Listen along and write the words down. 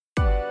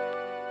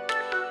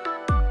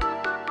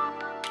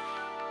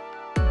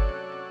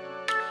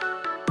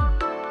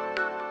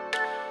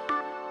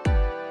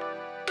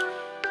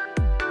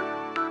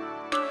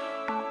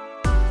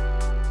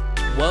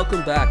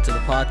welcome back to the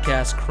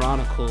Podcast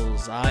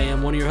Chronicles. I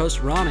am one of your hosts,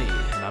 Ronnie.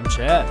 And I'm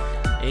Chad.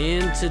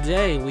 And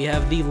today we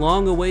have the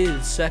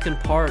long-awaited second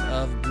part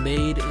of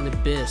Made in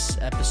Abyss,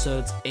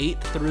 episodes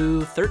 8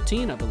 through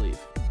 13, I believe.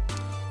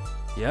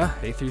 Yeah,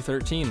 8 through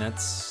 13,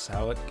 that's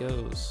how it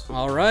goes.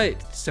 All right,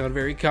 sound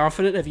very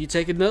confident. Have you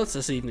taken notes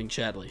this evening,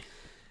 Chadley?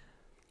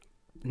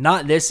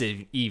 Not this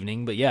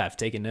evening, but yeah, I've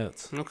taken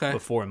notes. Okay.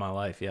 Before in my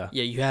life, yeah.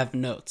 Yeah, you have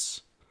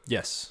notes.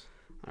 Yes.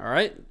 All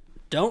right,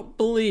 don't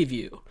believe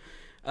you.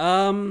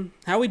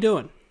 How we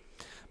doing?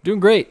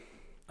 Doing great.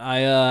 I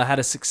had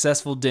a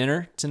successful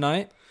dinner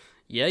tonight.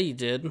 Yeah, you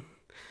did.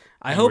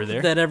 I You hope were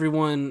there? that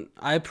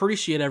I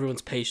appreciate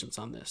everyone's patience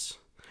on this.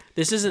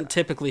 This isn't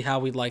typically how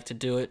we'd like to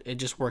do it. It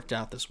just worked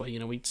out this way. You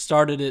know, we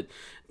started it,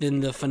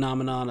 then the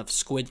phenomenon of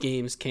Squid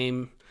Games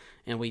came,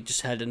 and we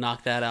just had to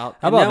knock that out.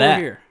 How And about now that?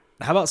 We're here.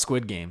 How about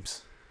Squid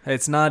Games?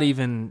 It's not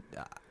even...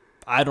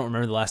 I don't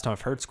remember the last time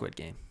I've heard Squid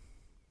Game.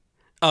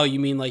 Oh, you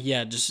mean like,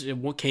 yeah, just it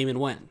came and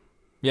went.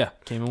 Yeah,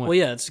 came and went. Well,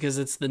 yeah, it's because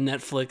it's the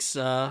Netflix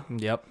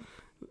Yep.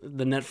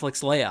 the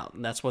Netflix layout,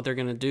 and that's what they're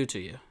going to do to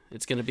you.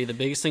 It's going to be the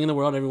biggest thing in the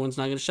world. Everyone's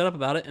not going to shut up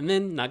about it, and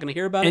then not going to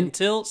hear about it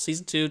until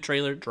season 2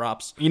 trailer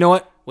drops, You know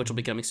what? which will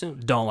be coming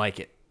soon. Don't like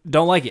it.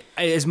 Don't like it.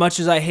 As much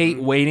as I hate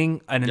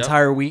waiting an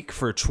entire week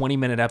for a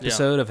 20-minute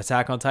episode of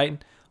Attack on Titan,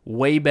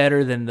 way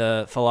better than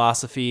the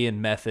philosophy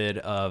and method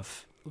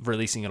of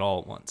releasing it all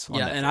at once. On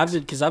Yeah,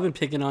 Netflix. and I've been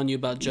picking on you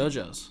about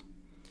JoJo's.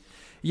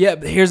 Yeah,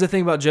 but here's the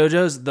thing about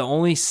JoJo's. The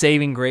only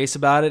saving grace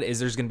about it is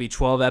there's going to be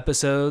 12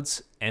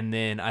 episodes, and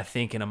then I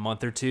think in a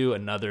month or two,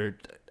 another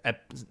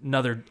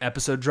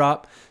episode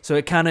drop. So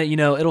it kind of,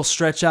 it'll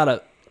stretch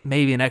out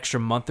maybe an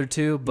extra month or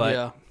two, but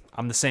Yeah.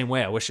 I'm the same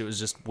way. I wish it was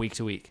just week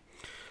to week.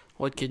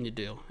 What can you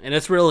do? And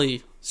it's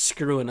really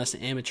screwing us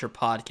amateur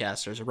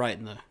podcasters right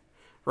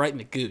in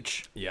the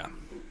gooch. Yeah.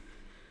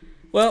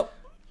 Well,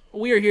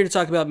 we are here to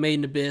talk about Made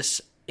in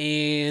Abyss,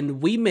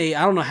 and I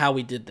don't know how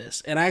we did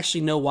this, and I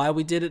actually know why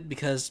we did it,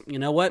 because, you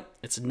know what?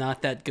 It's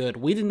not that good.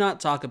 We did not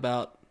talk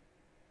about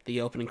the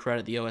opening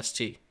credit, the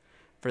OST,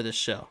 for this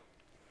show.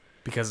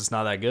 Because it's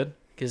not that good?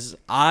 Because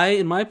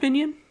in my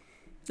opinion,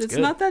 it's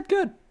good. not that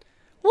good.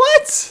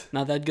 What?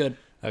 Not that good.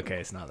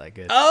 Okay, it's not that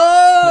good.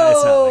 Oh! No,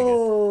 it's not that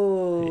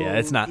good. Yeah,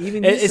 it's not.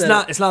 Even you It's said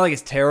not. It's not like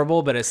it's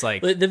terrible, but it's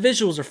like, The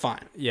visuals are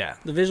fine. yeah.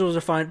 The visuals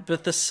are fine,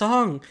 but the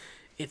song,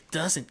 it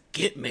doesn't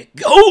get me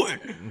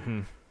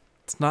going.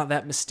 It's not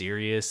that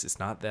mysterious. It's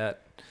not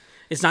that.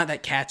 It's not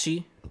that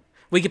catchy.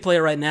 We could play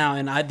it right now,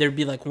 and there'd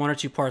be like one or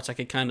two parts I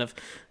could kind of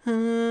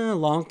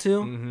along to.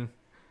 Mm-hmm.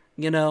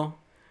 You know,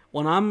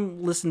 when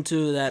I'm listening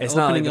to that It's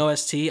not opening like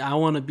OST, I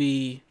want to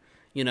be,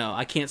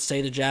 I can't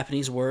say the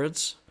Japanese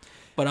words,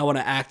 but I want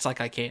to act like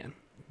I can.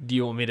 Do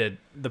you want me to?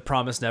 The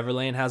Promised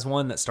Neverland has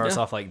one that starts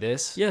Yeah. off like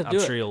this. Yeah, I'm do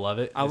sure it. you'll love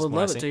it. I would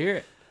love it to hear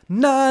it.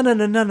 Na na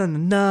na na na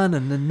na na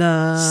na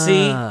na.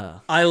 See,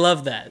 I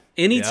love that.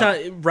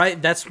 Anytime,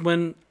 right? That's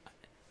when,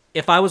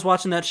 if I was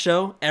watching that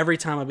show, every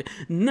time I'd be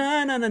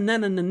na na na na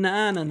na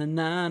na na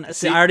na na.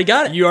 See, I already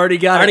got it. You already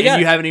got already it. got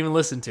And you it. haven't even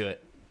listened to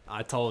it.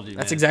 I told you.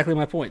 That's man. exactly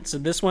my point. So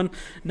this one,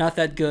 not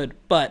that good.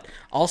 But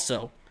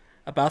also,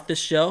 about this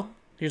show,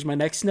 here's my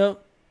next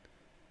note.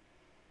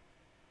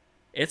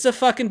 It's a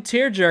fucking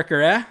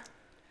tearjerker, eh?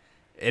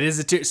 It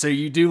is so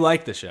you do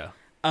like the show.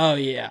 Oh,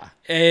 yeah.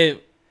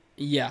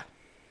 Yeah.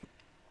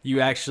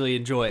 You actually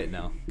enjoy it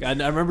now. I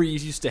remember you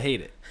used to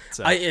hate it.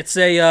 So. It's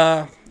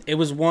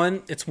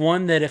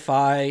one that if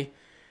I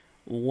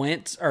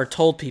went or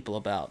told people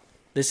about,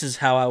 this is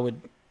how I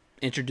would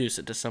introduce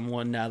it to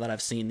someone now that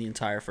I've seen the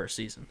entire first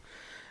season.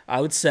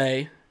 I would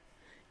say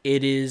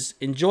it is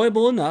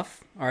enjoyable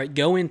enough. All right,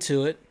 go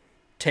into it,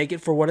 take it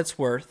for what it's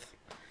worth,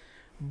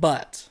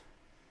 but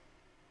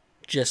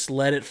just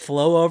let it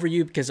flow over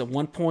you, because at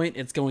one point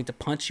it's going to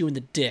punch you in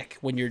the dick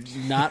when you're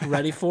not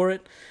ready for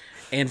it.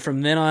 And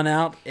from then on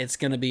out, it's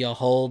going to be a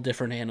whole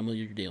different animal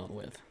you're dealing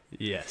with.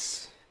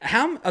 Yes.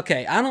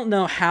 Okay, I don't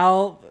know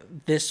how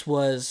this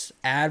was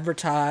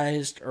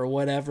advertised or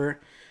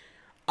whatever.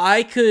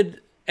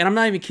 And I'm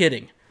not even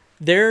kidding,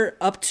 they're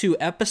up to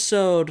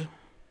episode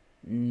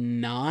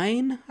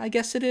 9, I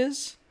guess it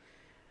is.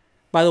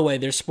 By the way,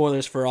 there's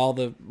spoilers for all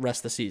the rest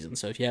of the season,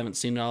 so if you haven't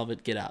seen all of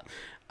it, get out.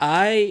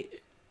 I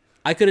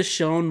could have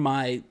shown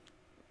my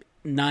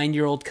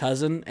 9-year-old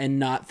cousin and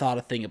not thought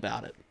a thing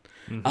about it.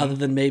 Mm-hmm. Other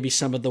than maybe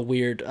some of the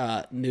weird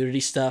nudity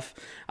stuff.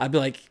 I'd be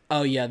like,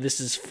 oh yeah, this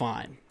is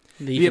fine.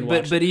 Yeah,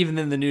 but even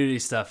in the nudity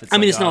stuff, it's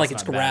it's not like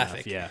it's not bad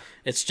graphic. enough. Yeah.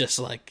 It's just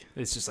like,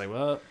 It's just like,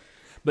 well,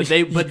 but they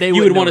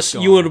you would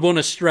want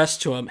to stress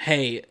to him,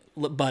 hey,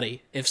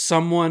 buddy, if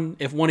one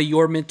of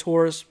your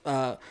mentors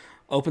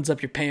opens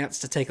up your pants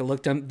to take a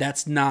look down,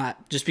 that's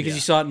not, just because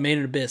you saw it in Made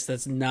in Abyss,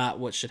 that's not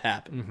what should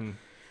happen. Mm-hmm.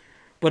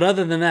 But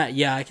other than that,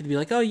 yeah, I could be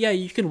like, oh yeah,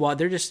 you can walk.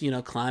 They're just,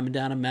 climbing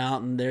down a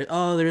mountain. There's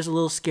a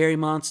little scary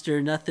monster.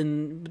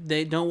 Nothing.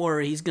 Don't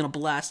worry. He's gonna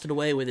blast it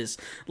away with his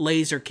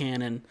laser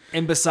cannon.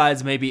 And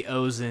besides, maybe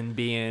Ozen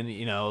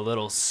being, a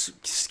little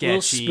sketchy, A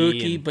little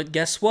spooky. But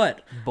guess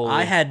what? Bully.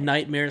 I had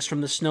nightmares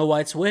from the Snow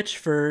White's witch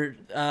for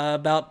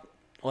about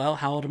well,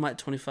 how old am I?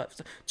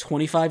 25?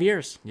 25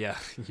 years. Yeah,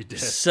 you did.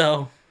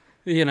 So,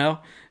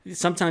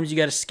 sometimes you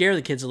got to scare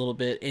the kids a little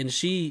bit. And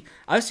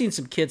I've seen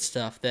some kid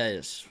stuff that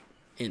is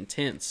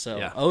intense. So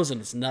Yeah. Ozen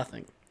is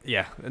nothing.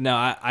 Yeah, no,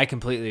 I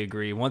completely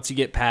agree. Once you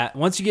get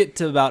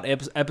to about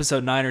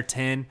episode 9 or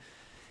 10,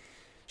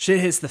 shit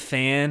hits the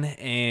fan,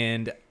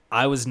 and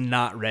I was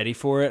not ready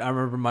for it. I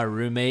remember my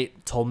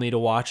roommate told me to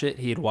watch it.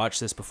 He had watched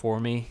this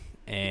before me,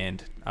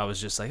 and I was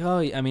just like, oh,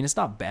 I mean, it's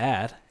not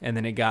bad. And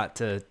then it got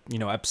to,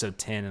 episode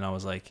 10, and I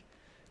was like,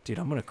 dude,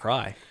 I'm going to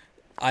cry.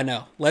 I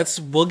know.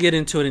 We'll get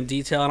into it in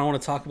detail. I don't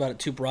want to talk about it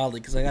too broadly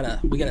because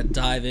we gotta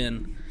dive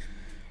in.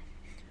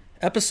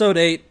 Episode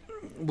 8.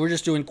 We're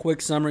just doing quick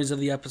summaries of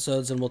the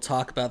episodes, and we'll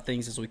talk about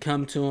things as we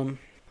come to them.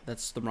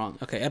 That's the wrong.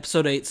 Okay,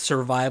 episode 8,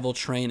 survival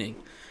training.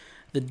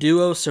 The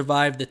duo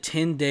survived the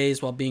 10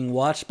 days while being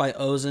watched by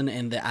Ozen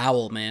and the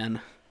Owl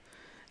Man.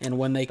 And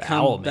when they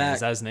come Owl back, Man, is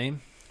that his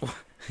name?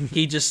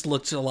 he just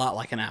looked a lot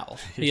like an owl.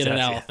 He had an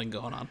does, owl yeah. thing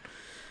going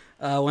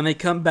on. When they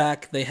come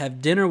back, they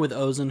have dinner with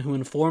Ozen, who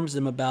informs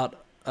them about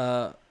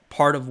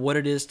part of what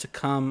it is to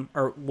come,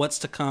 or what's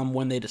to come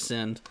when they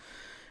descend.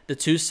 The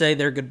two say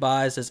their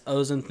goodbyes as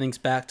Ozen thinks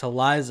back to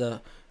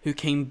Liza, who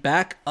came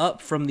back up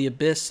from the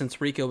abyss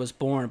since Rico was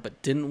born, but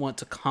didn't want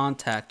to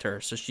contact her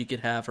so she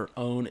could have her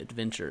own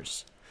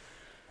adventures.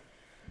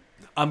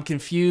 I'm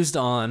confused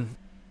on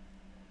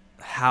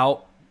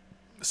how...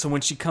 So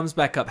when she comes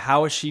back up,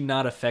 how is she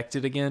not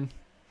affected again?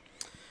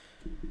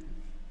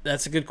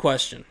 That's a good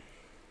question.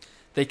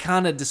 They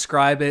kind of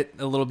describe it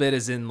a little bit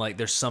as in, like,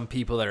 there's some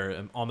people that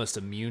are almost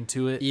immune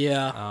to it.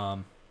 Yeah.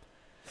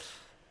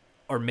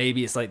 Or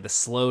maybe it's like the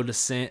slow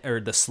descent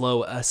or the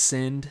slow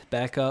ascend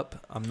back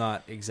up. I'm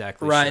not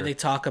exactly right. sure. They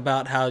talk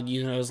about how,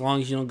 as long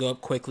as you don't go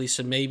up quickly,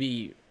 so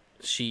maybe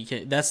she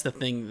can. That's the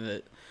thing,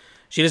 that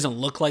she doesn't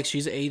look like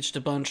she's aged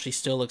a bunch. She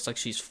still looks like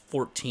she's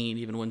 14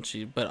 even when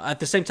but at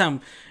the same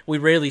time, we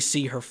rarely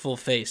see her full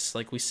face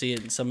like we see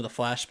it in some of the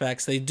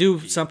flashbacks. They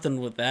do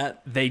something with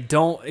that. They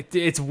don't.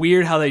 It's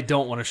weird how they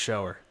don't want to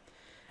show her.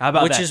 How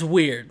about Which that? is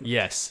weird.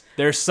 Yes.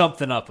 There's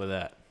something up with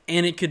that.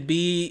 And it could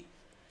be,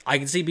 I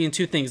can see it being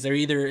two things. They're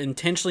either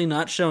intentionally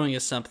not showing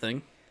us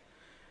something,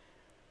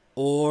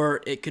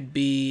 or it could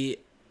be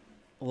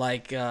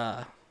like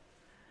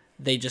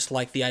they just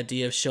like the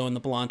idea of showing the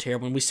blonde hair.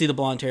 When we see the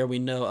blonde hair, we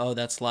know, oh,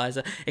 that's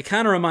Liza. It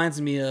kind of reminds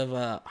me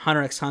of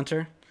Hunter x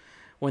Hunter,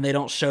 when they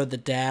don't show the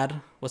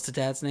dad. What's the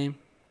dad's name?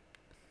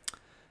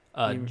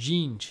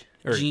 Ginge.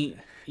 Or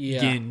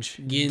Yeah.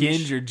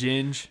 Ginge or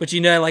Ginge. But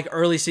like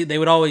early they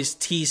would always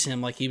tease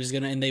him like he was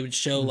gonna, and they would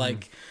show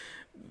like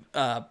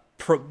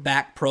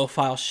back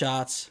profile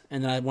shots,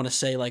 and then I want to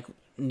say like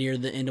near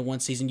the end of one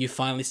season, you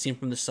finally see him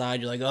from the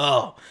side. You're like,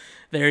 oh,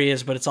 there he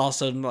is. But it's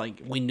also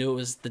like we knew it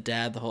was the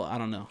dad. I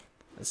don't know.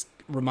 It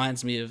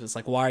reminds me of, it's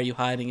like, why are you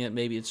hiding it?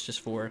 Maybe it's just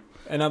for.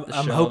 And I'm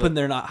hoping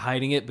they're not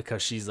hiding it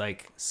because she's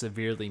like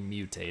severely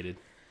mutated.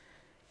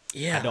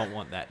 Yeah, I don't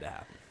want that to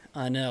happen.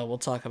 I know. We'll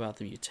talk about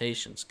the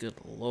mutations. Good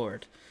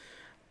Lord.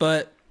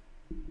 But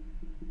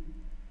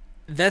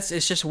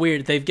it's just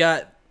weird.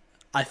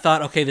 I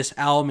thought, okay, this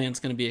Owl Man's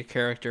going to be a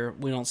character.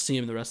 We don't see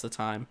him the rest of the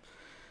time.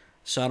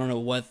 So I don't know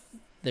what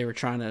they were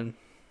trying to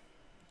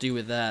do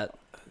with that.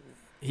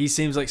 He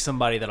seems like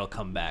somebody that'll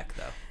come back,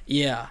 though.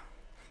 Yeah.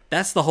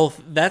 That's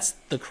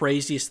the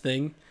craziest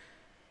thing.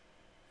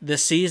 The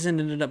season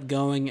ended up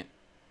going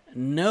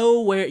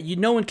nowhere.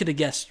 No one could have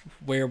guessed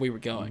where we were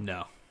going.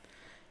 No.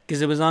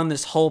 Because it was on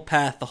this whole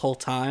path the whole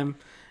time,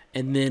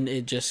 and then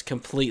it just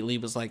completely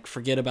was like,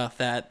 forget about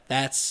that.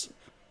 That's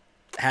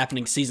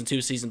happening season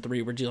 2, season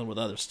 3. We're dealing with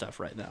other stuff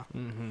right now.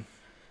 Mm-hmm.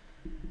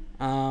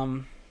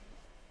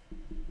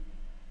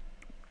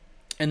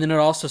 And then it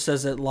also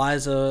says that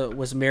Liza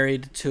was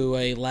married to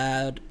a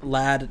lad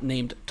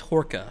named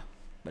Torka,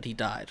 but he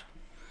died.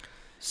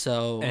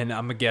 So, and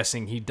I'm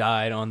guessing he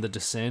died on the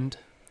Descend,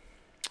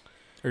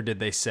 or did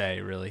they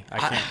say really? I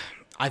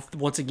can't.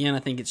 Once again, I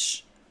think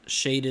it's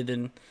shaded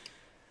in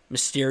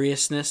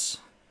mysteriousness.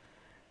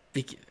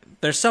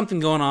 There's something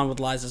going on with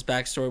Liza's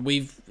backstory.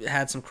 We've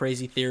had some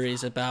crazy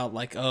theories about,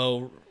 like,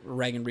 oh,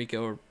 Reg and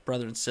Rico are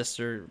brother and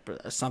sister,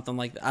 something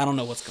like that. I don't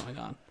know what's going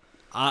on.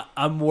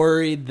 I'm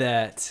worried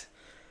that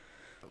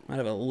Might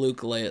have a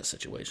Luke Leia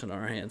situation on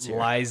our hands here.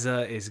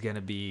 Liza is going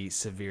to be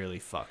severely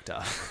fucked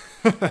up.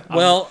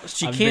 Well,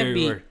 she I'm can't very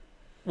be. worried.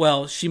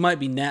 Well, she might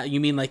be now. You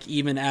mean like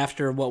even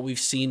after what we've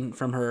seen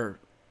from her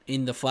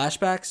in the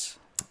flashbacks?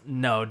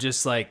 No,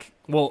 just like,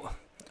 well,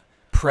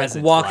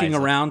 present Like walking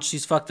Liza. around,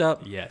 she's fucked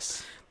up?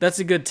 Yes. That's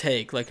a good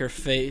take. Like her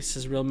face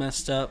is real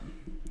messed up.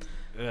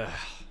 Ugh.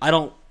 I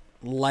don't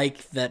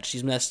like that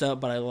she's messed up,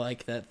 but I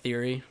like that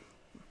theory.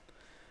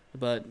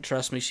 But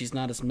trust me, she's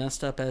not as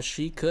messed up as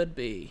she could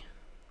be.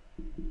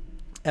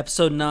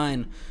 Episode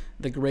 9,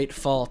 The Great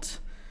Fault.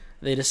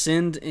 They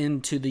descend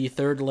into the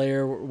third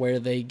layer where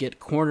they get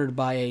cornered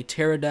by a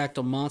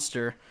pterodactyl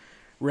monster.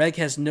 Reg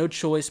has no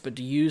choice but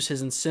to use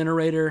his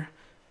incinerator.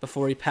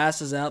 Before he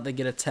passes out, they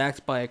get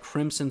attacked by a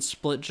Crimson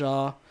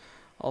Splitjaw,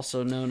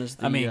 also known as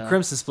the...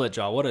 Crimson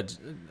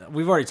Splitjaw,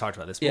 we've already talked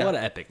about this, but Yeah. what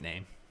an epic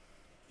name.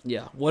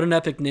 Yeah, what an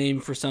epic name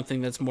for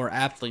something that's more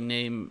aptly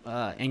named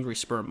Angry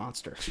Sperm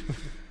Monster.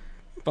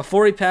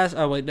 Before he passes,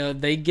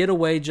 they get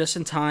away just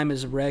in time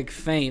as Reg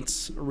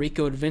faints.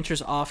 Rico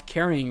adventures off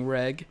carrying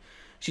Reg.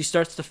 She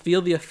starts to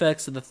feel the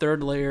effects of the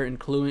third layer,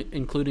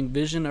 including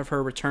vision of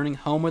her returning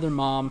home with her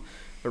mom,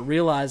 but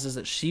realizes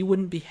that she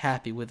wouldn't be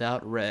happy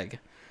without Reg.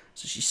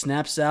 So she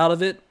snaps out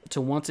of it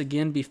to once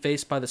again be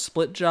faced by the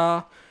split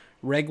jaw.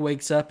 Reg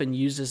wakes up and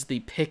uses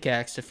the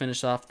pickaxe to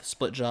finish off the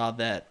split jaw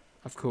that,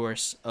 of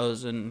course,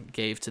 Ozen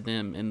gave to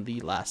them in the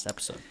last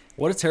episode.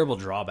 What a terrible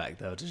drawback,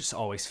 though, to just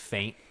always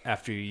faint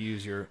after you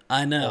use your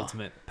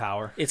ultimate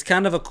power. It's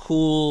kind of a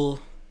cool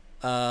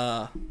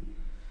plot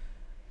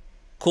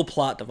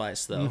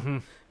device,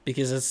 though,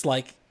 because it's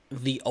like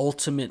the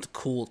ultimate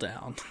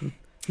cooldown.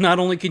 Not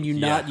only can you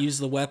not use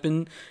the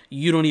weapon,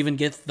 you don't even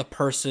get the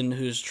person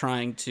who's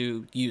trying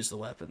to use the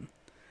weapon.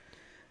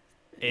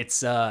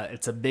 It's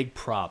a big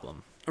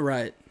problem.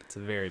 Right. It's a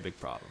very big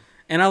problem.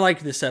 And I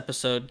liked this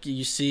episode.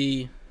 You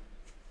see,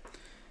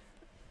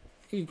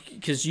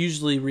 because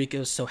usually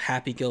Rico's so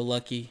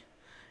happy-go-lucky.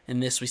 In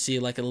this, we see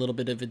like a little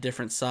bit of a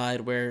different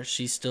side where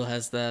she still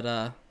has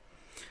that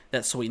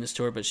sweetness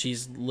to her, but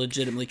she's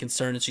legitimately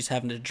concerned and she's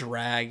having to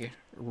drag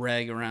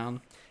Reg around.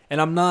 And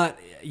I'm not,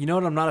 you know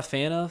what I'm not a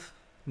fan of?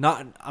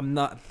 I'm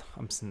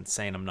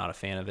saying I'm not a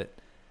fan of it.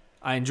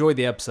 I enjoyed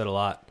the episode a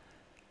lot.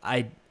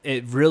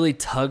 It really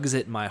tugs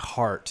at my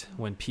heart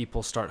when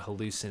people start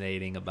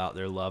hallucinating about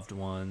their loved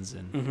ones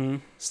and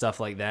stuff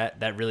like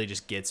that. That really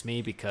just gets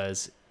me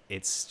because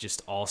it's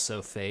just all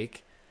so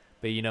fake.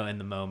 But, in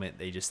the moment,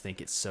 they just think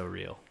it's so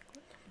real.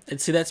 And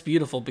see, that's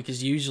beautiful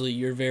because usually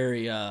you're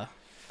very...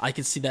 I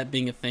can see that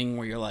being a thing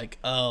where you're like,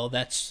 oh,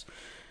 that's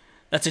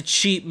a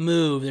cheap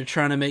move. They're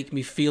trying to make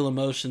me feel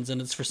emotions,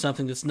 and it's for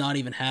something that's not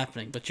even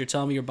happening. But you're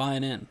telling me you're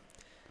buying in.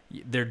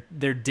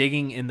 They're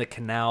digging in the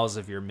canals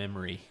of your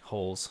memory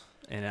holes,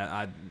 and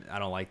I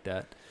don't like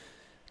that.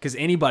 Because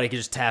anybody could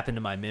just tap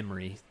into my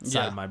memory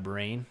inside of my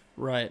brain.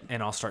 Right.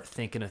 And I'll start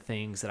thinking of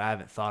things that I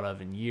haven't thought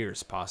of in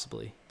years,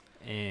 possibly.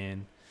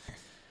 And,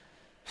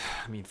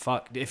 I mean,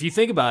 fuck. If you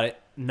think about it,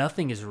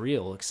 nothing is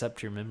real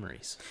except your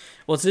memories.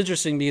 Well, it's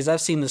interesting because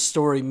I've seen this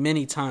story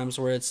many times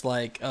where it's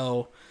like,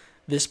 oh,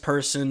 this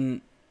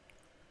person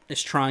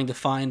is trying to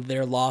find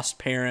their lost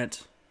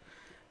parent,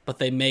 but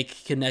they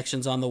make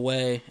connections on the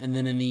way, and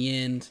then in the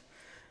end,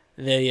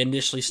 they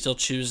initially still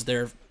choose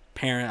their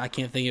parent. I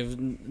can't think of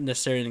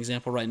necessarily an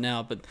example right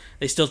now, but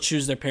they still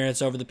choose their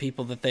parents over the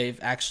people that they've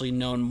actually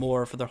known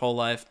more for their whole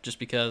life just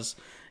because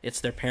it's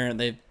their parent.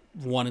 They've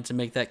wanted to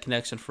make that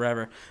connection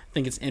forever. I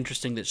think it's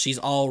interesting that she's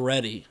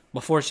already,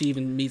 before she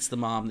even meets the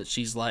mom, that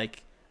she's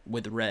like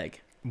with Reg.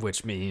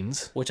 Which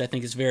I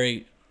think is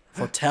very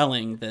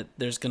foretelling that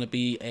there's going to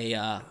be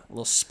a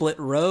little split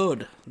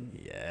road.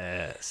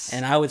 Yes.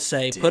 And I would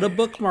say put a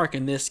bookmark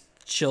in this,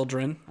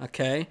 children,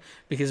 okay?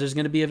 Because there's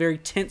going to be a very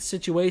tense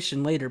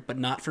situation later, but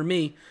not for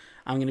me.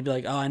 I'm going to be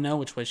like, oh, I know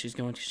which way she's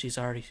going. She's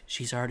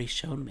already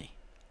shown me.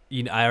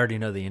 I already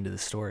know the end of the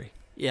story.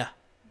 Yeah.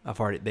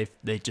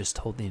 They just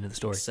told the end of the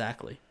story.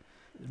 Exactly.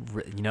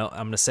 I'm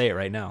going to say it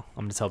right now.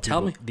 I'm going to tell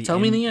people. Tell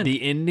me the end.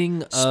 The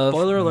ending of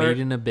Spoiler alert. Made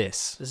in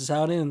Abyss. This is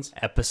how it ends.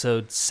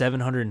 Episode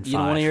 705. You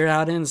don't want to hear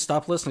how it ends,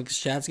 stop listening because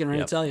Chad's getting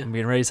ready to tell you. I'm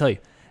getting ready to tell you.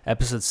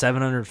 Episode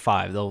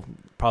 705. They'll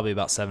probably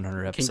about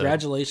 700 episodes.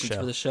 Congratulations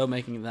for the show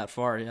making it that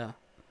far, yeah.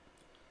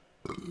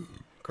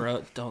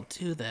 Don't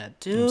do that,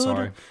 dude. I'm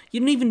sorry. You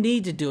didn't even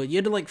need to do it. You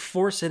had to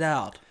force it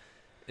out.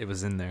 It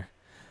was in there.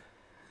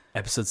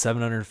 Episode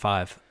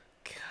 705.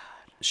 God.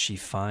 She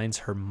finds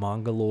her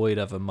mongoloid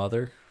of a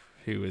mother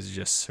who is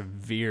just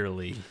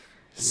severely.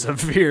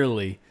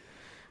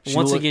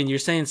 Once again, you're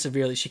saying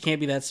severely. She can't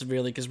be that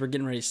severely because we're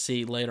getting ready to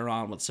see later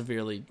on what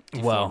severely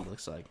deformed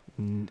looks like.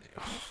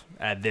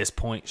 At this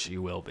point, she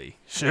will be.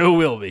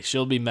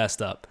 She'll be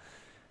messed up.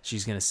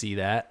 She's going to see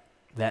that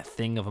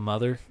thing of a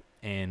mother,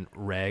 and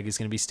Reg is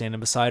going to be standing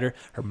beside her.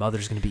 Her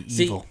mother's going to be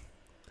evil.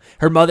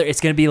 Her mother,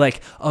 it's going to be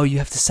like, oh, you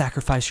have to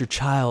sacrifice your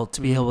child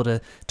to be able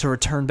to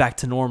return back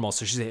to normal.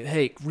 So she's like,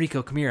 hey,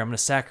 Rico, come here. I'm going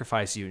to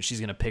sacrifice you. And she's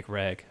going to pick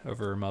Reg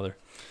over her mother.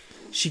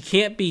 She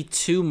can't be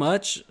too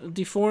much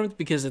deformed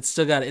because it's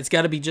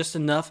got to be just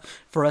enough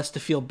for us to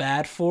feel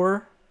bad for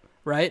her,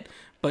 right?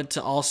 But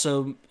to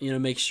also,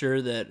 make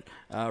sure that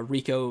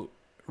Rico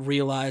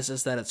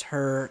realizes that it's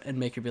her and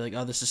make her be like,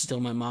 oh, this is still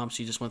my mom.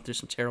 She just went through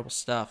some terrible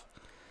stuff.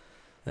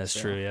 That's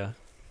true, yeah.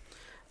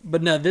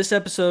 But no, this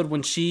episode,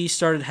 when she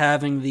started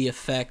having the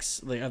effects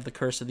of the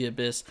Curse of the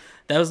Abyss,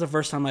 that was the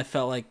first time I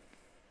felt like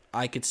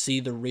I could see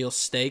the real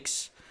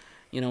stakes.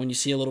 When you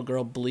see a little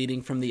girl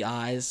bleeding from the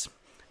eyes,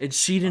 and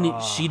she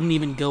didn't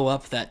even go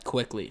up that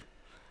quickly.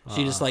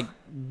 She just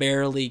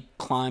barely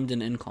climbed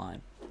an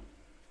incline.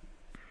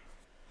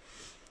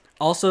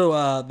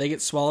 Also, they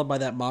get swallowed by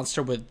that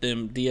monster with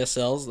them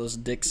DSLs, those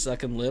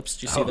dick-sucking lips.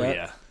 Did you see that?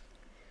 Yeah.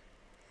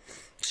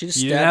 She just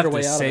stabbed her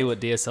way out of it. You don't have to say what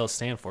DSLs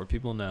stand for.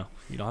 People know.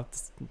 You don't have to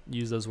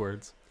use those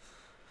words.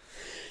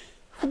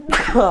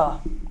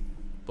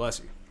 Bless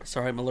you.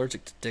 Sorry, I'm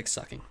allergic to dick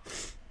sucking.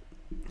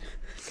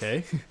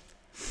 Okay.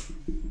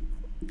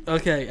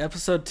 Okay,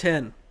 episode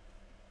 10.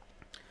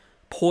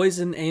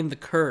 Poison and the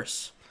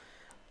Curse.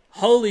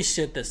 Holy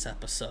shit, this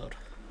episode.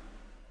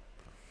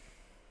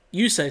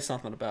 You say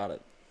something about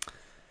it.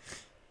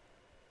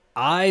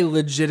 I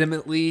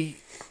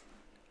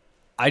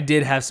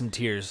did have some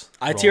tears.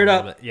 I teared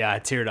up. Yeah, I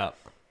teared up.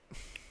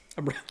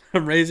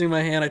 I'm raising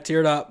my hand. I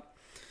teared up.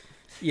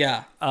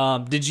 Yeah.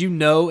 Did you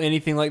know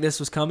anything like this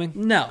was coming?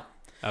 No.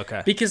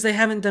 Okay. Because they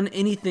haven't done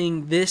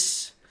anything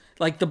this...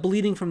 Like, the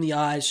bleeding from the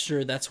eyes,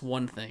 sure, that's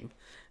one thing.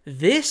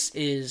 This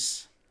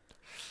is...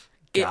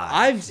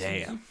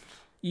 Damn.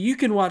 You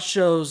can watch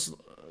shows,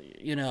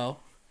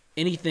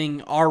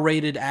 anything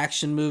R-rated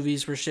action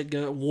movies where shit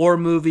go... War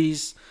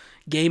movies,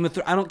 Game of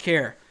Thrones... I don't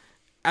care.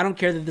 I don't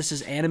care that this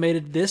is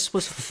animated. This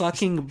was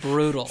fucking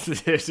brutal.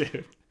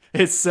 Dude,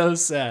 it's so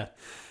sad.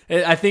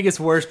 I think it's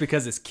worse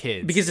because it's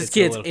kids. Because it's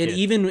kids. And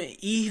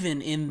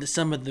even in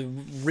some of the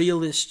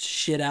realest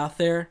shit out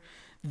there,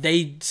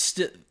 they do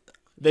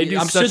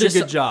such a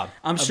good job.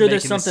 I'm sure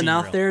there's something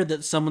out there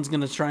that someone's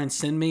going to try and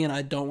send me and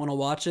I don't want to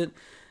watch it.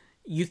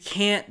 You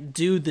can't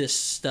do this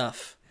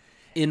stuff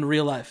in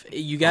real life.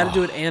 You got to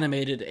do it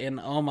animated, and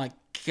oh my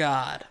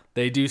God.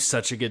 They do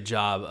such a good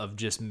job of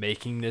just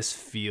making this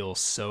feel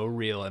so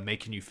real and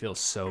making you feel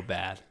so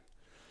bad.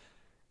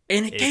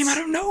 And it came out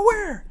of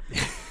nowhere.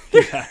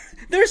 Yeah.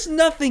 There's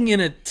nothing in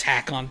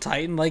Attack on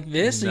Titan like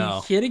this. No. Are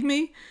you kidding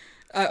me?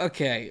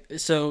 Okay,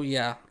 so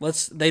yeah,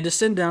 they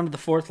descend down to the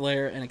fourth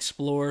layer and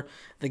explore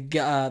the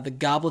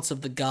goblets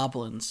of the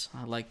goblins.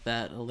 I like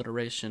that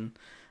alliteration.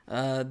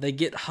 They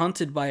get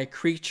hunted by a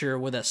creature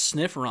with a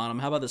sniffer on them.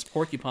 How about this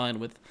porcupine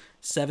with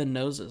 7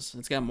 noses?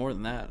 It's got more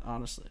than that,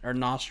 honestly. Or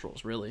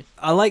nostrils, really.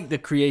 I like the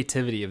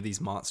creativity of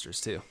these monsters,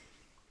 too.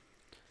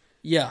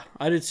 Yeah,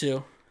 I do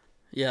too.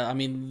 Yeah, I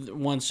mean,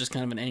 one's just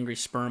kind of an angry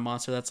sperm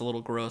monster. That's a little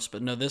gross.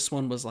 But no, this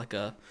one was like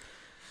a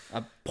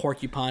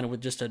porcupine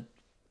with just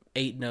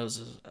 8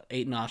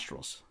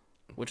 nostrils,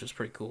 which was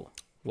pretty cool.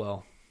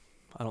 Well,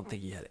 I don't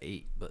think he had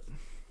 8, but...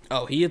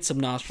 Oh, he had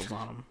some nostrils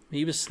on him.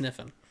 He was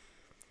sniffing.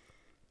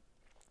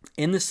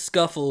 In the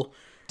scuffle...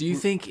 Do you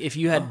think if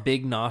you had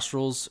big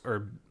nostrils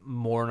or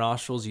more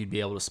nostrils, you'd be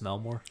able to smell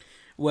more?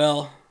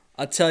 Well,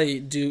 I'll tell you,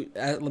 dude,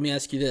 let me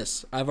ask you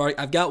this.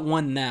 I've got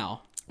one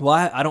now. Well,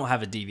 I don't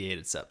have a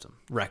deviated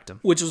rectum.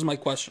 Which was my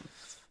question.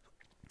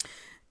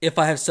 If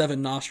I have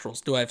 7 nostrils,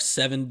 do I have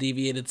 7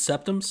 deviated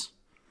septums?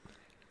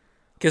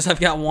 Because I've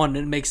got one,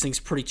 and it makes things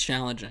pretty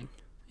challenging.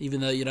 Even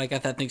though, I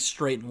got that thing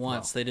straightened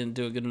once. They didn't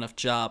do a good enough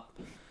job.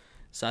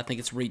 So I think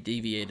it's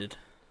re-deviated.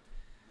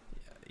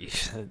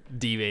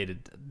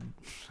 Deviated.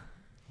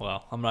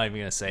 Well, I'm not even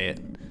going to say it.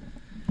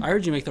 I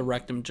heard you make the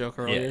rectum joke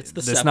earlier. Yeah, it's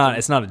the septum.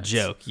 It's not a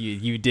joke.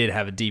 You did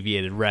have a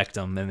deviated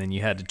rectum, and then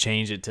you had to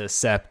change it to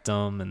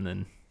septum, and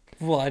then...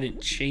 Well, I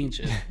didn't change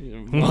it.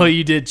 Well,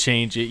 you did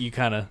change it. You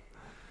kind of...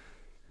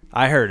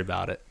 I heard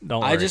about it.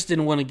 Don't worry. I just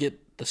didn't want to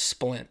get the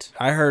splint.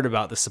 I heard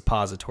about the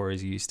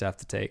suppositories you used to have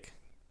to take.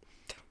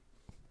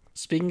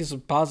 Speaking of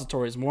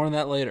suppositories, more on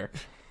that later.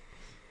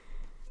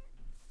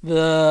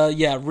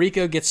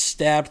 Rico gets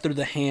stabbed through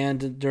the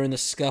hand during the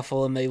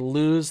scuffle, and they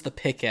lose the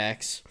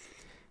pickaxe.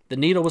 The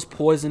needle was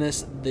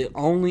poisonous. The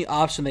only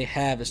option they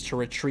have is to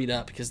retreat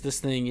up, because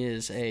this thing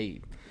is a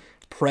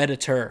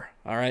predator.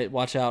 All right,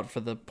 watch out for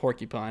the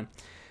porcupine.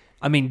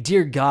 I mean,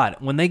 dear God,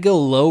 when they go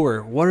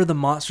lower, what are the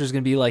monsters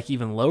going to be like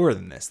even lower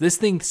than this? This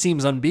thing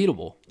seems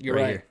unbeatable. You're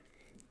right.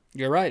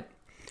 You're right.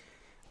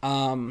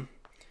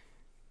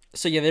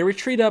 So yeah, they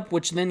retreat up,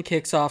 which then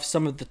kicks off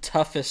some of the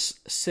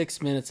toughest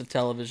 6 minutes of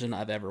television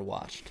I've ever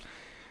watched.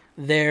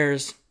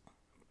 There's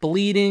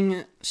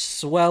bleeding,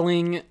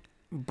 swelling,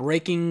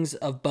 breakings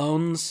of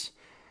bones,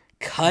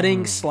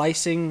 cutting,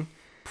 slicing.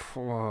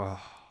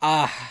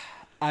 I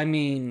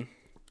mean...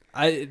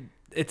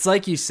 It's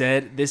like you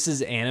said, this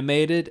is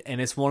animated,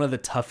 and it's one of the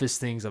toughest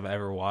things I've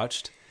ever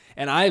watched.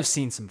 And I have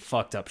seen some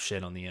fucked up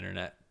shit on the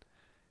internet.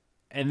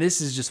 And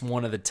this is just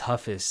one of the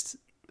toughest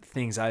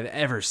things I've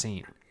ever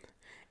seen.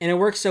 And it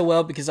works so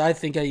well because I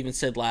think I even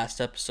said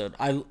last episode,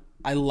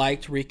 I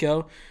liked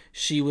Rico.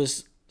 She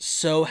was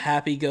so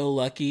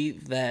happy-go-lucky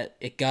that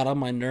it got on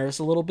my nerves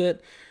a little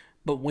bit.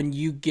 But when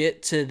you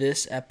get to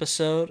this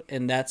episode,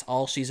 and that's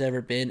all she's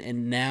ever been,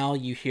 and now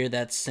you hear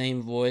that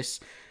same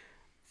voice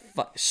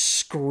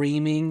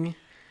screaming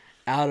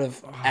out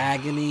of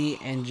agony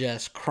and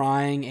just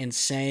crying and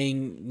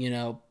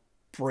saying,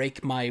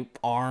 break my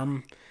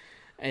arm.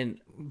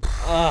 And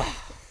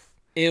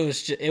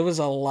it was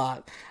a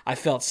lot. I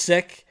felt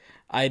sick.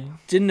 I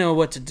didn't know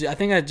what to do. I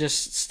think I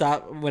just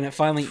stopped when it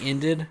finally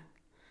ended.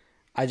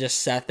 I just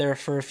sat there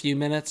for a few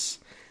minutes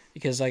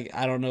because I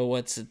don't know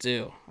what to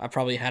do. I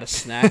probably had a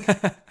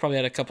snack. Probably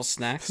had a couple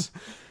snacks.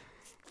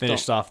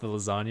 Finished off the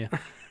lasagna.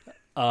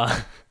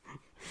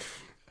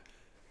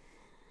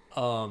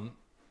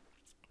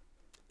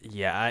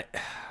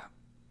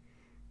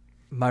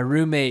 My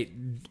roommate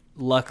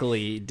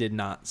luckily did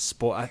not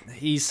spoil.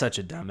 He's such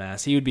a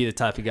dumbass. He would be the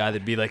type of guy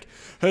that'd be like,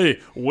 "Hey,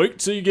 wait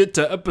till you get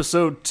to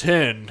episode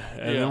 10,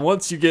 and then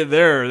once you get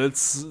there,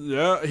 that's He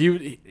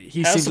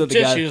Have seems some like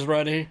the guy. tissues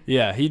ready.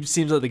 Yeah, he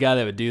seems like the guy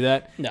that would do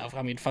that. No,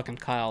 I mean fucking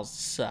Kyle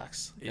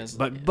sucks.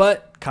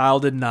 But Kyle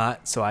did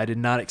not, so I did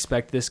not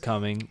expect this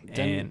coming.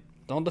 And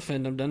Don't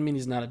defend him. Doesn't mean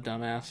he's not a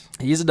dumbass.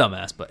 he's a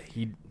dumbass, but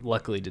he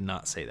luckily did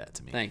not say that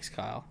to me. Thanks,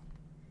 Kyle.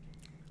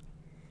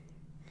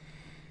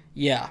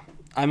 Yeah.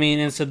 I mean,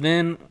 and so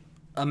then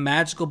a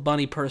magical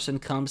bunny person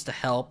comes to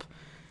help,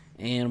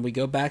 and we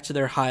go back to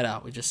their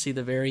hideout. We just see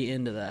the very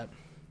end of that.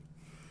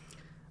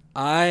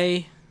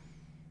 All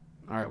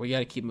right, we got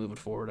to keep moving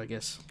forward, I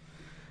guess.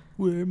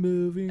 We're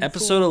moving.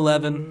 Episode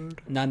 11,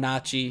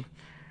 Nanachi.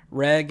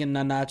 Reg and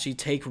Nanachi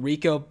take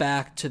Rico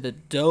back to the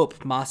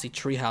dope Mossy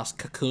Treehouse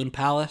Cocoon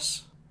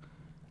Palace.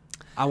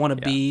 I want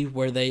to be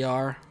where they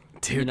are.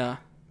 Dude. You know?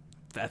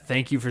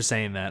 Thank you for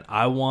saying that.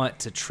 I want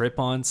to trip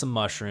on some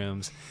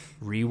mushrooms,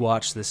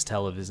 rewatch this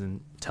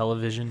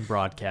television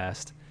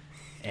broadcast.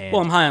 And,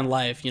 Well, I'm high on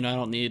life. You know, I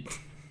don't need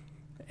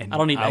I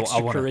wanna-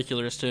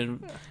 extracurriculars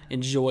to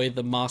enjoy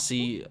the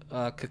mossy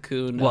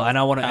cocoon. Well, and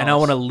I want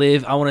to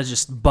live. I want to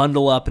just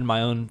bundle up in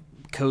my own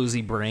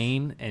cozy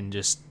brain and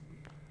just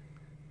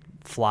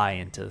fly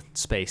into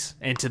space,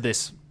 into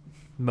this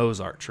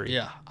Mozart tree.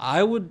 Yeah,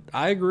 I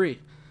agree.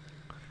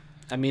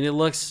 I mean, it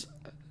looks.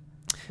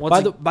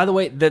 By the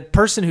way, the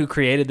person who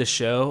created the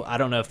show, I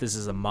don't know if this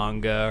is a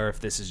manga or if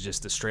this is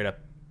just a straight up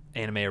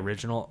anime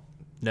original.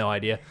 No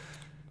idea.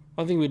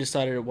 I think we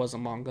decided it was a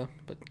manga,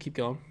 but keep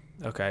going.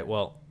 Okay,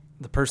 well,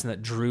 the person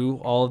that drew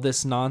all of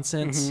this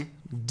nonsense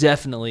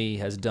definitely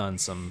has done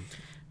some.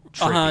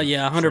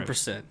 Yeah,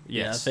 100%.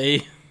 Yes. Yeah,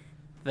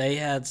 they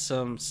had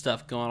some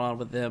stuff going on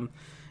with them,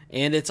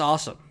 and it's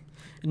awesome.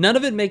 None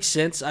of it makes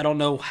sense. I don't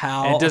know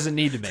how. It doesn't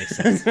need to make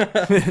sense.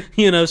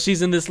 You know,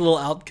 she's in this little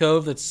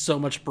alcove that's so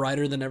much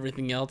brighter than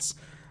everything else,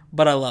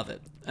 but I love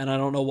it. And I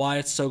don't know why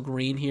it's so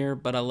green here,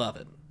 but I love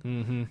it.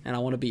 Mm-hmm. And I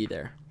want to be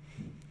there.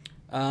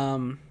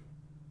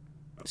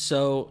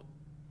 So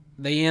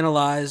they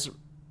analyze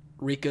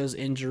Rico's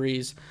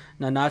injuries.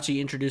 Nanachi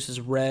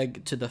introduces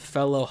Reg to the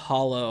fellow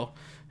Hollow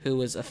who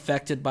was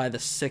affected by the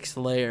sixth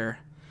layer.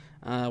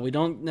 We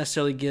don't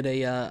necessarily get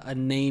a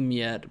name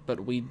yet,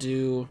 but we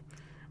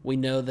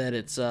know that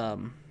it's A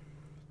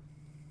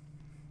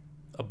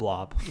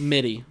blob.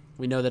 Mitty.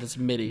 We know that it's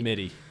Mitty.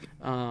 Mitty.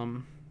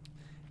 And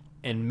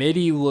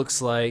Mitty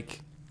looks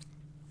like...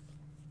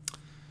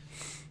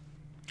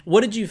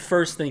 What did you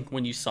first think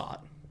when you saw it?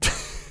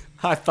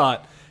 I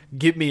thought,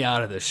 get me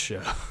out of this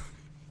show.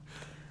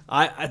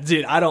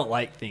 Dude, I don't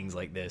like things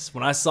like this.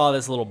 When I saw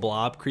this little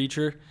blob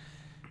creature,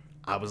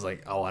 I was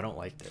like, oh, I don't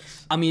like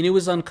this. I mean, it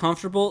was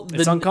uncomfortable.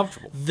 It's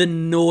uncomfortable. The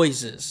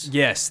noises.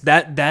 Yes,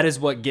 that is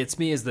what gets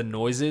me, is the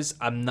noises.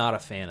 I'm not a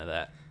fan of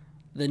that.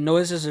 The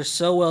noises are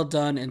so well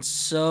done and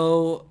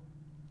so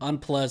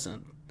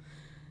unpleasant.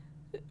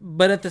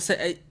 But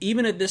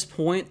even at this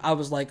point, I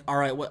was like, all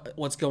right,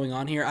 what's going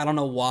on here? I don't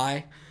know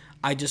why.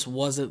 I just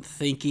wasn't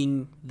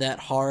thinking that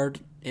hard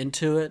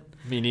into it.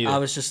 Me neither. I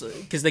was just,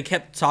 because they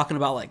kept talking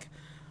about like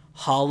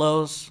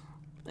hollows,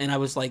 and I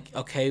was like,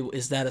 okay,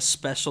 is that a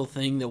special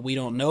thing that we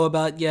don't know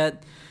about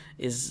yet?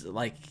 Is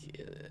like,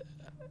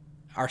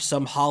 are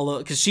some hollow,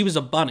 because she was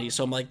a bunny,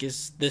 so I'm like,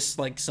 is this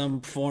like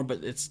some form,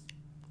 but it's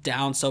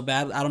down so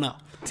bad? I don't know.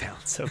 Down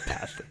so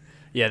badly.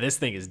 Yeah, this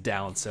thing is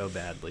down so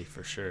badly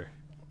for sure.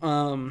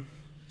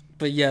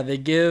 But yeah,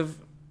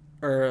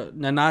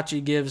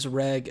 Nanachi gives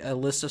Reg a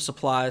list of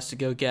supplies to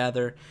go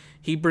gather.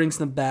 He brings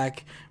them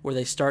back where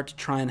they start to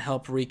try and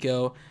help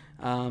Rico.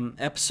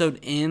 Episode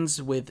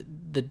ends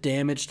with the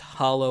damaged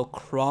Hollow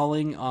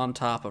crawling on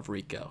top of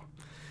Rico.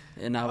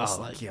 And I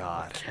was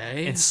God.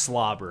 Okay. And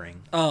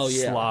slobbering. Oh,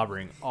 yeah.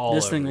 Slobbering all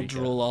This over thing will Rico.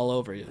 drool all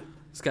over you.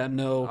 It's got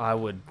no... I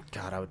would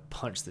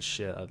punch the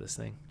shit out of this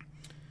thing.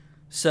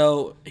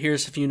 So,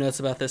 here's a few notes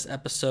about this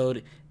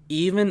episode.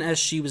 Even as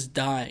she was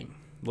dying,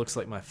 Looks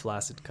like my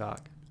flaccid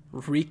cock.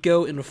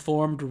 Rico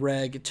informed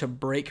Reg to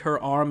break her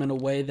arm in a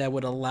way that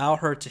would allow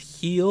her to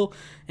heal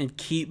and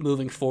keep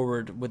moving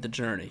forward with the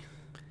journey.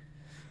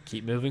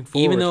 Keep moving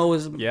forward. Even though it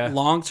was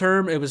long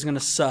term, it was going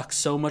to suck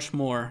so much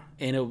more,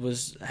 and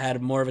it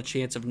had more of a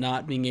chance of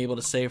not being able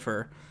to save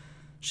her.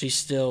 She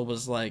still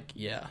was like,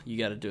 yeah, you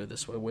got to do it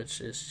this way,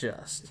 which is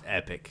just...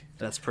 epic.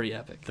 That's pretty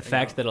epic. The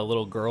fact that a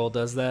little girl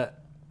does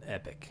that,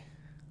 epic.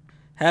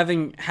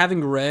 Having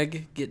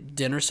Reg get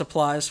dinner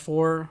supplies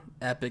for her,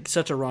 epic.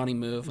 Such a Ronnie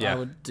move. Yeah. I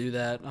would do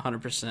that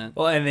 100%.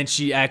 Well, and then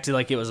she acted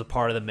like it was a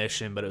part of the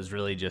mission, but it was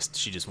really just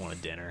she just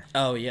wanted dinner.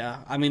 Oh,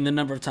 yeah. I mean, the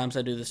number of times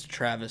I do this to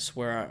Travis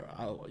where,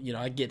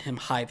 I get him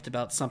hyped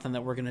about something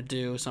that we're going to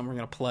do, something we're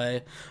going to play.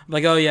 I'm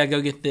like, oh, yeah,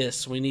 go get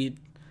this. We need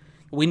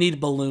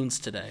balloons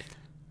today.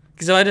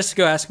 Because if I just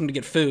go ask him to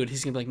get food,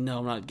 he's going to be like, no,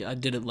 I'm not. I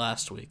did it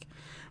last week.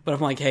 But if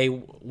I'm like, hey,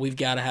 we've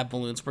got to have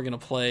balloons. We're going to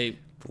play...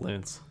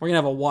 Balloons. We're going to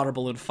have a water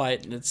balloon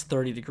fight, and it's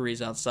 30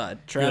 degrees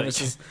outside. Travis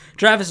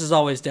is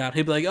always down.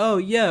 He'd be like, oh,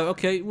 yeah,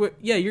 okay.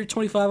 You're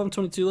 25, I'm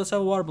 22. Let's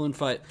have a water balloon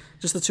fight.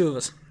 Just the two of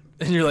us.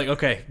 And you're like,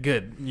 okay,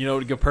 good. You know what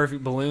would go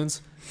perfect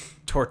balloons?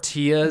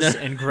 Tortillas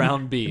and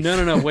ground beef.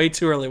 No, way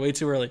too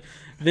early.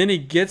 Then he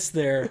gets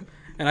there,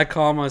 and I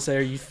call him and I say,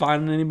 are you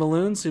finding any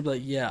balloons? He'd be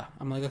like, yeah.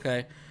 I'm like,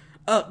 okay.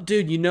 Oh,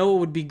 dude, you know what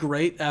would be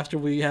great after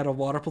we had a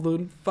water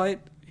balloon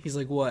fight? He's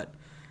like, what?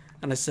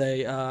 And I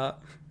say, all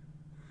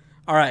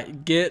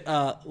right, get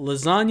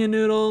lasagna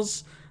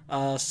noodles,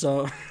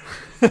 some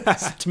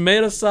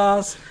tomato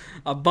sauce,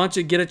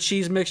 get a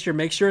cheese mixture.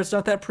 Make sure it's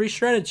not that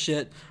pre-shredded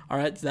shit. All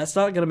right, that's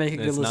not going to make a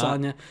good lasagna.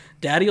 Not.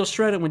 Daddy will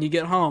shred it when you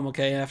get home,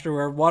 okay, after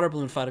our water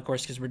balloon fight, of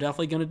course, because we're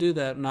definitely going to do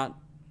that.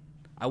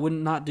 I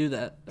wouldn't not do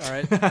that, all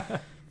right?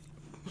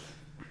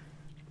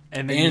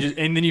 And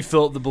then you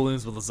fill up the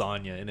balloons with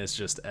lasagna, and it's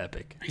just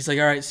epic. He's like,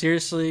 all right,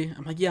 seriously?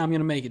 I'm like, yeah, I'm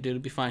going to make it, dude.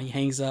 It'll be fine. He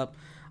hangs up.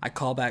 I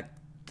call back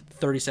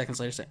 30 seconds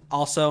later, say,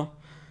 also,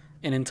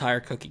 an entire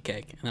cookie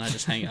cake. And then I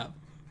just hang up.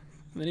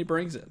 And then he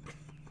brings it.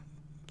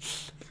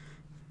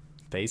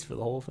 Pays for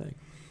the whole thing.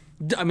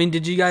 I mean,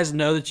 did you guys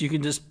know that you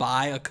can just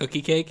buy a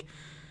cookie cake?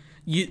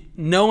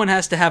 No one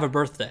has to have a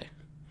birthday.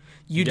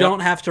 You don't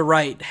have to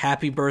write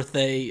happy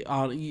birthday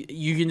on.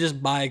 You can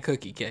just buy a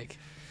cookie cake.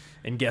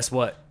 And guess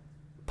what?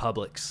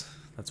 Publix.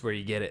 That's where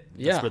you get it.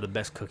 That's where the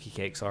best cookie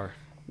cakes are.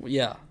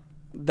 Yeah.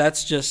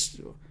 That's just...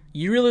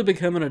 You really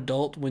become an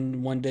adult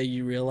when one day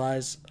you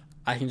realize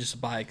I can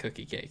just buy a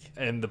cookie cake.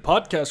 And the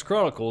Podcast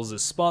Chronicles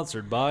is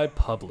sponsored by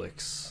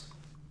Publix.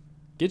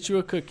 Get you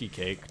a cookie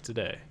cake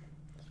today.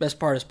 Best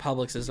part is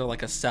Publix is they're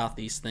like a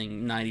Southeast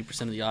thing.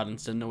 90% of the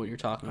audience didn't know what you're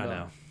talking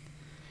about.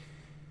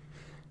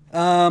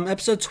 I know.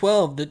 Episode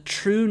 12, The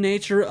True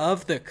Nature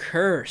of the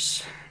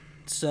Curse.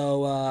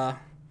 So,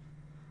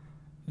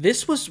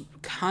 this was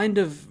kind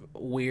of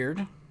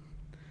weird.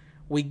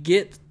 We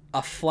get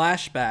a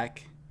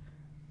flashback,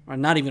 or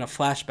not even a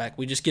flashback.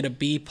 We just get a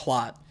B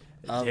plot.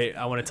 Hey,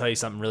 I want to tell you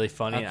something really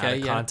funny out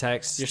of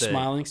context. You're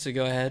smiling, so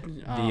go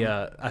ahead.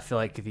 I feel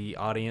like the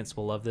audience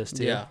will love this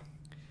too. Yeah.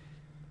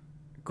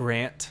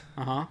 Grant,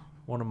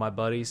 one of my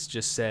buddies,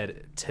 just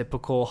said,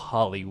 typical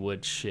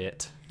Hollywood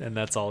shit. And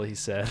that's all he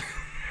said.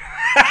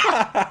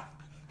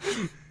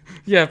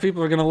 Yeah,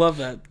 people are going to love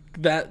that.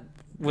 That,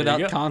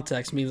 without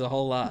context, means a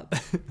whole lot.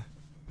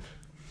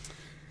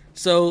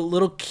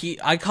 So,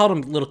 I called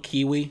him Little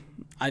Kiwi.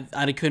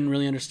 I couldn't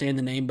really understand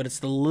the name, but it's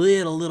the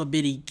little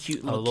bitty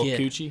cute little kid.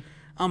 Coochie?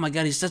 Oh my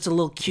god, he's such a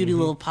little cutie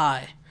little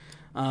pie.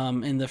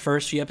 In the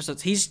first few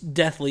episodes, he's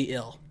deathly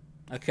ill.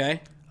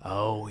 Okay?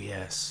 Oh,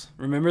 yes.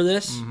 Remember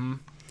this? Mm-hmm.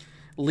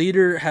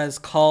 Leader has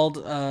called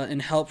in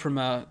help from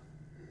a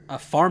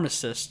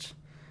pharmacist.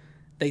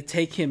 They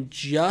take him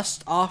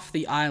just off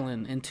the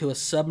island into a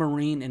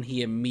submarine, and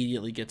he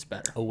immediately gets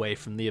better. Away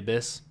from the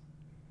abyss?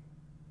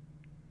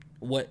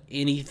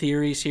 Any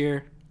theories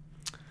here?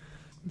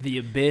 The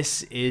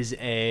abyss is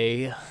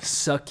a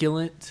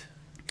succulent.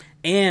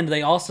 And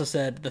they also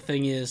said the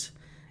thing is,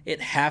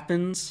 it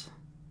happens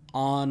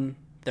on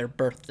their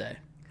birthday.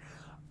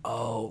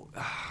 Oh,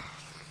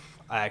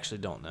 I actually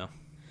don't know.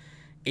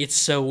 It's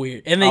so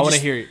weird. And I want to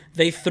hear it.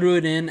 They threw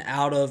it in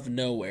out of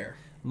nowhere.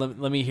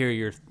 Let me hear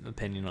your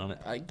opinion on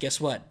it.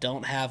 Guess what?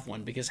 Don't have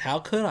one, because how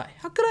could I?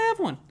 How could I have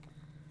one?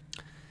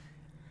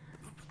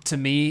 To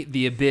me,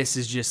 the abyss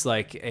is just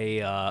like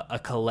a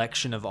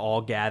collection of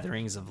all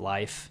gatherings of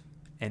life,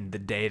 and the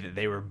day that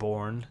they were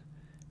born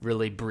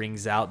really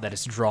brings out that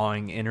it's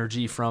drawing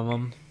energy from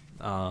them.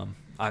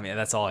 I mean,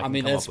 that's all I can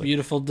come that's up with.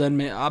 Beautiful done,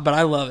 man. But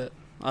I love it.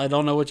 I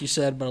don't know what you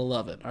said, but I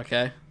love it.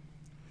 Okay.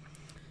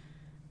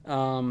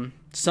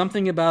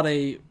 Something about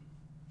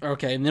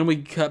Okay, and then we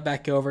cut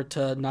back over to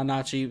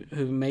Nanachi,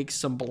 who makes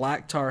some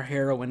black tar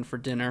heroin for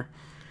dinner.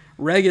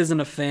 Reg isn't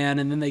a fan,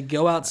 and then they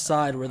go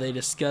outside where they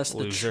discuss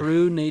the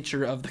true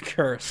nature of the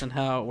curse and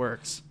how it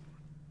works.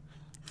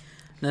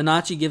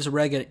 Nanachi gives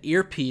Reg an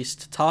earpiece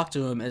to talk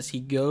to him as he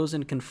goes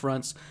and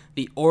confronts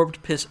the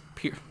orbed pisser.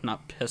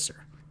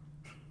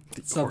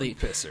 It's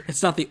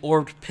not the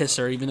orbed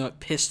pisser, even though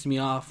it pissed me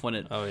off when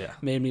it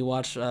made me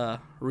watch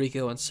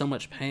Rico in so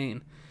much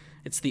pain.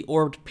 It's the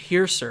orbed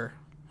piercer,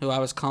 who I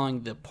was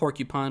calling the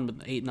porcupine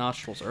with 8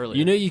 nostrils earlier.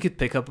 You know you could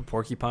pick up a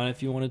porcupine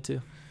if you wanted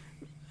to?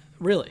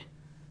 Really?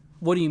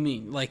 What do you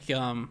mean? Like,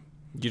 you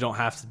don't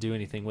have to do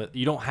anything with it.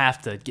 You don't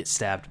have to get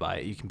stabbed by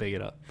it. You can pick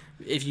it up.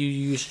 If you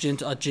use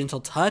a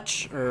gentle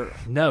touch, or...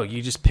 No,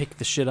 you just pick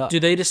the shit up. Do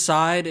they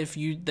decide if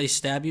they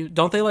stab you?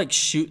 Don't they, like,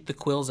 shoot the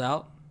quills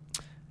out?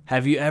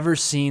 Have you ever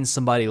seen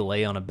somebody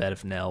lay on a bed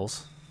of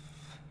nails?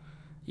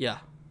 Yeah.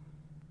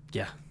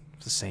 Yeah,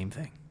 it's the same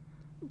thing.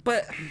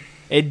 But...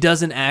 It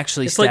doesn't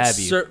actually stab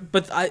you.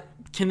 But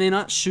can they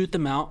not shoot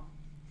them out?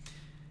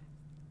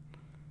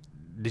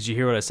 Did you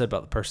hear what I said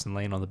about the person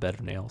laying on the bed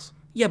of nails?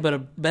 Yeah, but a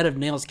bed of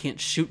nails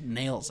can't shoot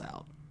nails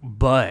out.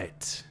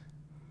 But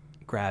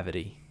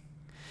gravity.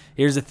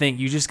 Here's the thing.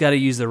 You just got to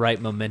use the right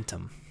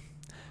momentum.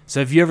 So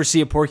if you ever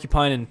see a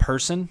porcupine in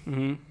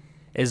person,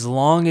 as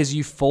long as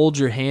you fold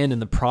your hand in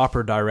the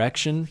proper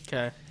direction,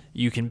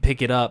 you can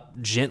pick it up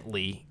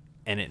gently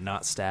and it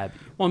not stab you.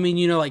 Well, I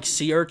mean, like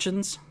sea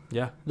urchins?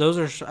 Yeah.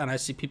 Those are, and I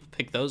see people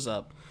pick those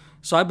up.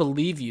 So I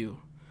believe you.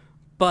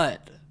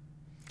 But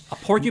A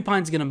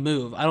porcupine's gonna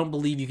move. I don't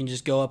believe you can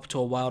just go up to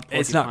a wild porcupine.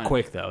 It's not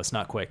quick though. It's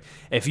not quick.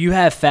 If you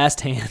have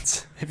fast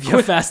hands,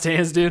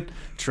 dude,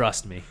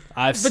 trust me.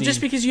 But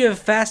just because you have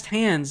fast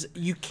hands,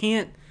 you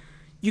can't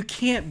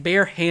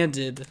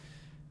barehanded.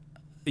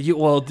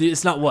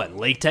 It's not what,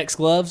 latex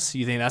gloves.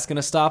 You think that's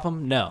gonna stop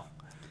them? No.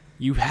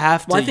 You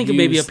have to. Well, I think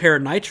maybe a pair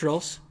of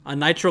nitrils, a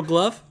nitrile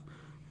glove.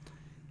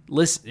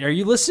 Listen, are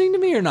you listening to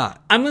me or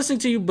not? I'm listening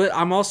to you, but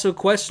I'm also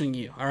questioning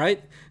you. All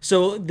right.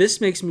 So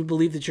this makes me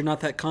believe that you're not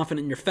that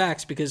confident in your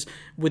facts, because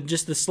with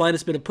just the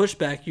slightest bit of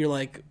pushback, you're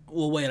like,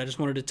 well, wait, I just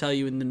wanted to tell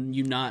you, and then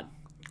you not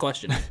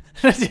question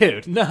it.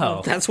 Dude,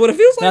 no. That's what it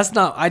feels like. That's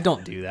not, I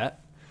don't do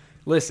that.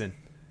 Listen,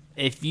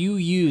 if you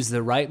use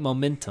the right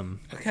momentum.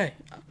 Okay.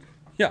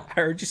 Yeah,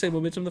 I heard you say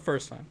momentum the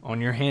first time. On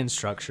your hand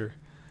structure.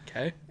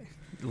 Okay.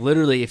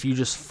 Literally, if you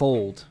just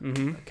fold,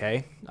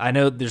 okay? I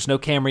know there's no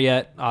camera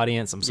yet,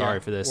 audience. I'm sorry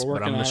for this,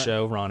 but I'm going to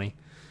show Ronnie.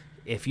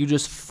 If you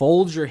just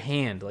fold your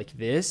hand like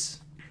this,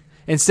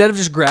 instead of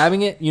just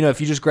grabbing it, if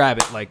you just grab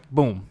it like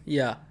boom.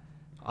 Yeah.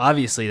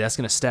 Obviously, that's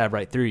going to stab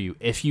right through you.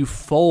 If you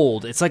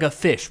fold, it's like a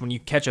fish when you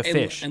catch a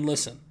fish. And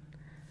listen,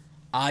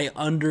 I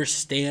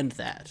understand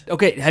that.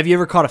 Okay, have you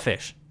ever caught a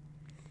fish?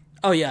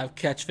 Oh, yeah, I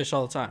catch fish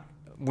all the time.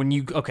 When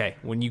you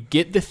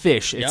get the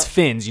fish, it's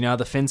fins. You know how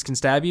the fins can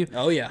stab you?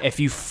 Oh, yeah.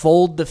 If you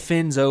fold the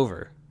fins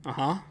over,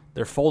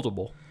 they're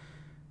foldable.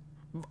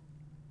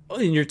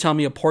 And you're telling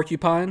me a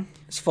porcupine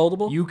is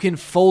foldable? You can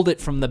fold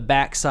it from the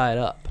back side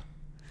up.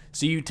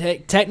 So you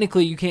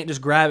technically you can't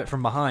just grab it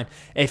from behind.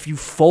 If you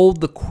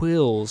fold the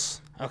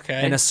quills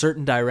in a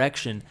certain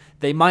direction,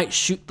 they might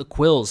shoot the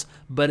quills,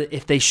 but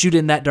if they shoot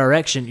in that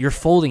direction, you're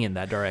folding in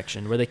that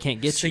direction where they can't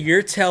get you. So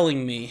you're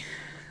telling me,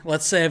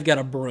 let's say I've got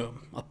a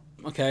broom,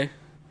 okay?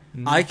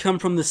 I come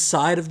from the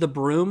side of the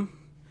broom.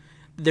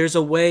 There's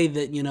a way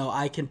that,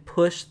 I can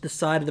push the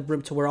side of the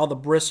broom to where all the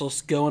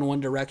bristles go in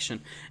one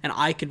direction, and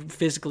I could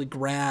physically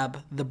grab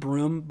the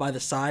broom by the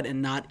side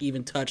and not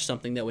even touch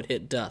something that would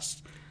hit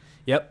dust.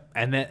 Yep,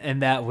 and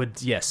that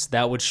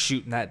would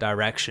shoot in that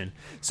direction.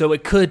 So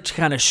it could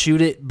kind of shoot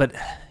it, but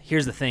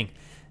here's the thing.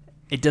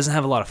 It doesn't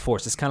have a lot of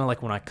force. It's kind of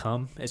like when I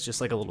come. It's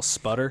just like a little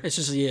sputter. It's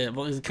just,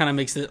 it kind of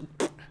makes it...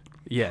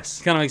 Yes.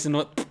 It kind of makes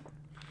it...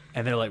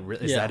 And they're like,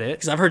 is that it?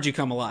 Because I've heard you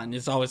come a lot, and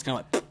it's always kind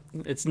of like...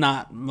 It's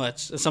not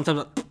much.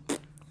 Sometimes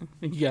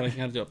you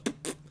gotta do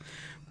it.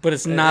 But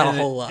it's not a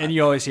whole lot. And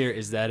you always hear,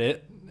 is that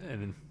it?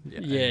 And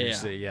you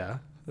say, yeah,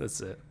 that's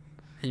it.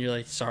 And you're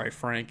like, sorry,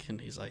 Frank. And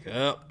he's like,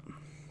 oh...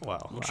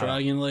 Wow. We'll try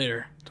again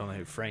later. Don't know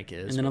who Frank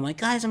is. And then I'm like,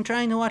 guys, I'm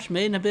trying to watch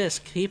Made in Abyss.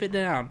 Keep it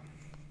down.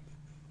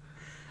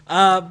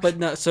 But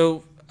no,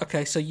 so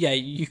yeah,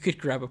 you could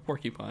grab a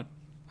porcupine.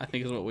 I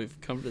think is what we've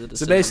come to the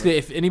decision. So basically,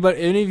 if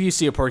any of you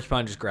see a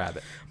porcupine, just grab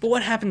it. But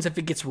what happens if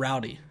it gets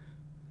rowdy?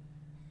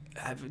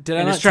 Did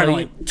I not try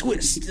to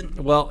twist?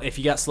 Well, if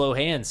you got slow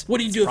hands, what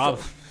do you do?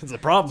 It's a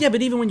problem. Yeah,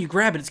 but even when you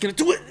grab it, it's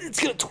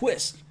gonna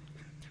twist.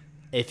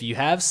 If you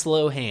have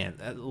slow hands,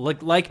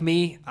 like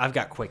me, I've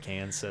got quick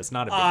hands, so it's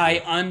not a big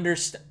deal. I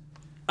understand.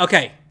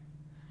 Okay.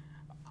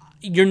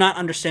 You're not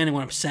understanding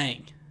what I'm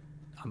saying.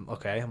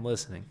 I'm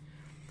listening.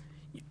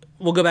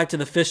 We'll go back to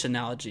the fish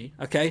analogy,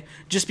 okay?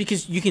 Just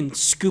because you can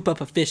scoop up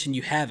a fish and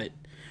you have it,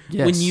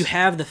 when you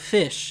have the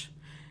fish,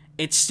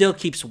 it still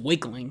keeps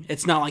wiggling.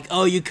 It's not like,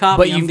 oh, you caught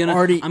me. I'm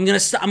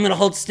gonna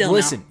hold still.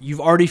 Listen,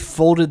 you've already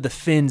folded the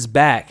fins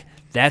back.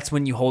 That's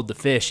when you hold the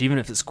fish. Even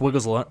if it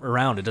squiggles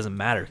around, it doesn't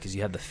matter because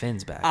you have the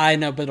fins back. I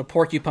know, but a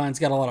porcupine's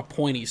got a lot of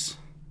pointies,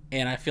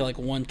 and I feel like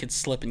one could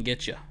slip and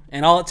get you.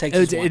 And all it takes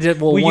is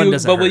one. One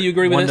doesn't hurt. Will you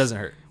agree with this? One doesn't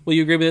hurt. Will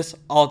you agree with this?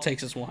 All it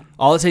takes is one.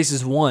 All it takes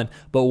is one,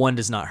 but one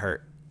does not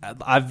hurt.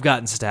 I've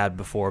gotten stabbed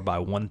before by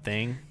one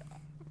thing.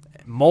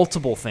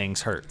 Multiple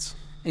things hurts.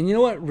 And you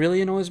know what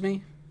really annoys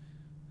me?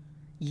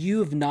 You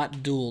have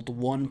not dueled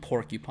one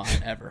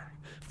porcupine ever.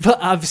 But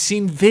I've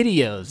seen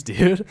videos,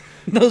 dude.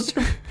 Those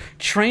are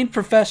trained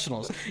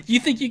professionals.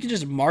 You think you can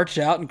just march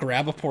out and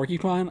grab a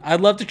porcupine?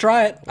 I'd love to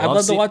try it. I'd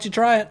love to watch you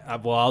try it.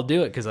 I'll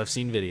do it because I've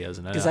seen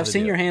videos. Because I've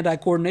seen your hand-eye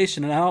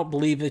coordination, and I don't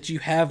believe that you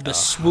have the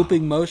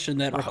swooping motion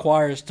that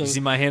requires to... You see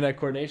my hand-eye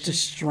coordination? To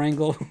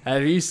strangle.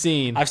 Have you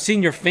seen... I've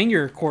seen your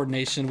finger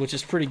coordination, which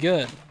is pretty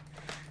good.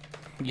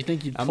 You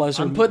think you'd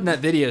pleasure... I'm putting that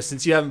video,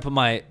 since you haven't put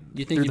my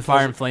Through the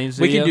Fire and Flames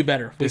video. We can do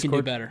better. We can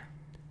do better.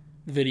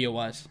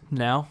 Video-wise.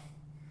 Now?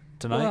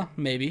 Tonight? Well,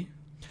 maybe.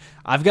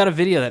 I've got a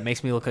video that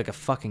makes me look like a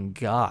fucking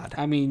god.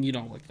 I mean, you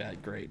don't look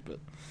that great, but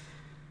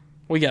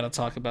we got to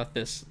talk about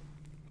this.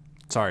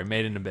 Sorry,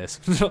 Made in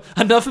Abyss.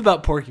 Enough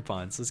about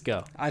porcupines. Let's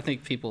go. I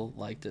think people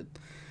liked it.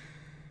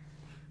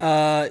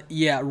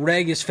 Yeah,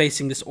 Reg is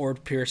facing this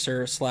orb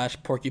piercer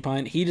 /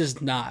 porcupine. He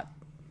does not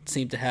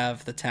seem to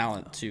have the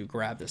talent to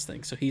grab this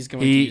thing, so he's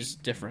going to use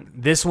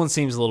different. This one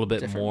seems a little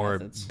bit more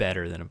methods.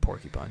 Better than a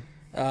porcupine.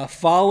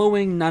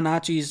 Following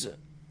Nanachi's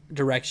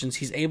directions,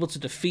 he's able to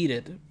defeat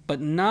it, but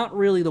not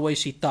really the way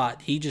she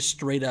thought. He just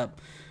straight up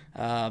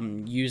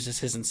uses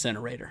his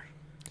incinerator,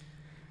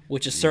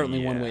 which is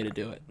certainly one way to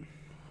do it.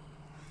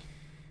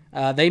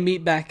 They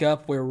meet back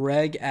up where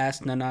Reg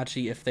asked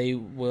Nanachi if they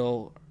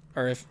will,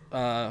 or if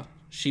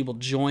she will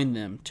join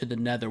them to the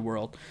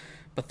netherworld.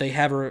 But they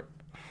have her.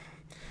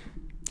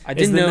 I Is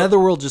didn't the know.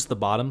 netherworld just the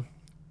bottom?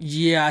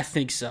 Yeah, I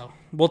think so.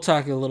 We'll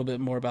talk a little bit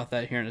more about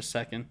that here in a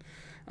second.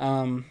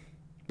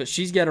 But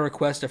she's got a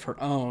request of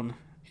her own,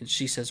 and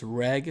she says,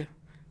 "Reg,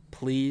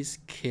 please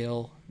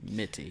kill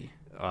Mitty."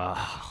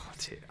 Oh,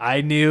 dude.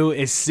 I knew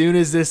as soon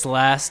as this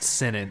last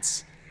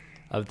sentence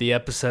of the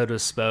episode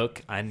was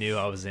spoke, I knew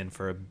I was in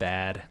for a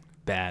bad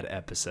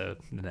episode,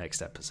 the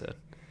next episode.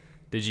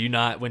 Did you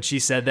not, when she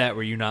said that,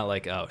 were you not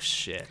like, oh,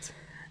 shit?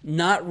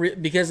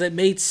 Because it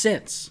made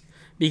sense.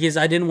 Because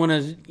I didn't want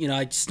to,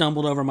 I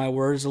stumbled over my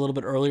words a little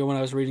bit earlier when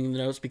I was reading the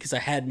notes because I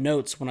had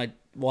notes when I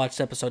watched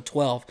episode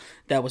 12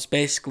 that was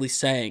basically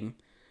saying,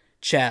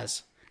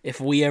 Chaz, if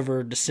we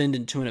ever descend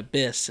into an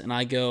abyss and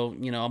I go,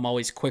 I'm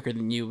always quicker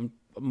than you in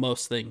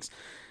most things,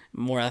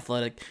 more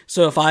athletic.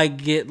 So if I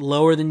get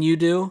lower than you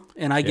do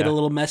and I get a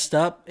little messed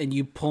up and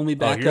you pull me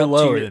back you're up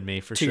lower to, than me,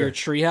 for to sure. your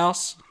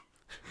treehouse,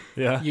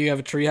 Yeah. you have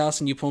a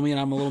treehouse and you pull me and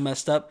I'm a little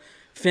messed up,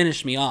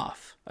 finish me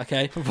off,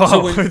 okay?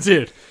 Whoa, So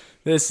dude,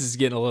 this is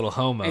getting a little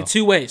homo. in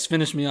 2 ways,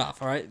 finish me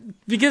off, all right?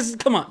 Because,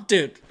 come on,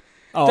 dude.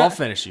 I'll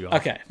finish you off.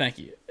 Okay, thank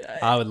you.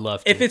 I would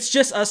love to. If it's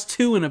just us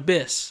two in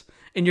Abyss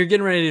and you're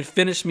getting ready to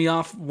finish me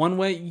off one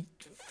way,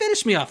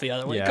 finish me off the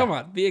other way. Yeah. Come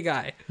on, be a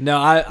guy.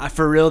 No, I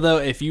for real, though,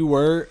 if you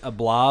were a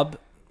blob,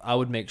 I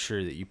would make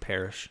sure that you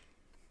perish.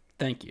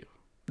 Thank you.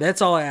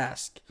 That's all I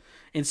ask.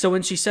 And so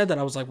when she said that,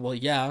 I was like, well,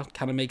 yeah,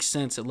 kind of makes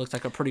sense. It looked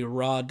like a pretty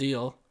raw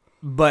deal.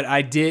 But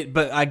I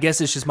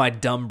guess it's just my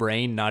dumb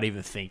brain not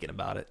even thinking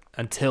about it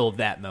until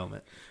that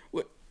moment.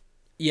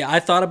 Yeah,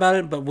 I thought about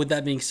it, but with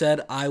that being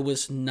said, I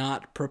was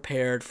not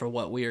prepared for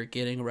what we are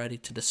getting ready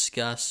to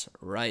discuss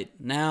right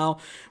now,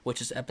 which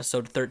is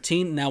episode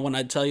 13. Now, when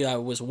I tell you I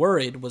was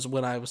worried was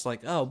when I was like,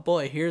 oh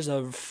boy, here's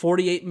a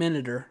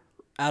 48-minuter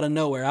out of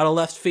nowhere, out of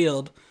left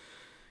field.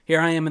 Here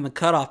I am in the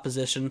cutoff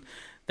position.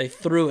 They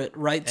threw it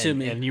right to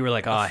me. And you were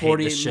like, oh, I hate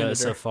this show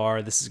so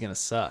far. This is going to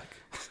suck.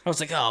 I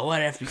was like, oh,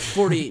 what, after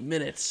 48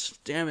 minutes?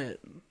 Damn it.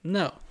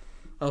 No.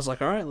 I was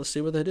like, all right, let's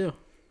see what they do.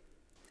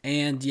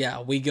 And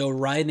yeah, we go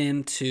right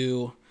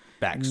into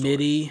Backstory.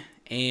 Mitty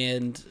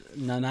and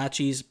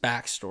Nanachi's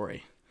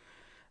backstory.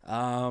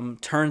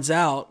 Turns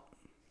out,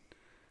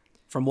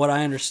 from what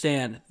I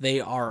understand, they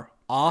are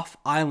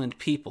off-island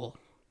people,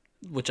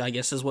 which I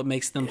guess is what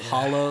makes them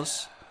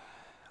hollows.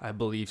 I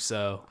believe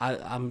so.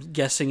 I'm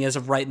guessing as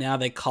of right now,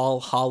 they call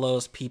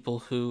hollows people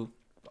who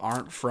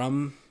aren't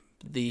from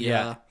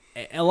the...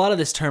 A lot of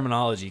this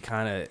terminology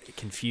kind of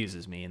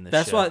confuses me in this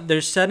That's show. why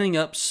they're setting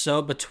up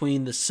so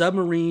between the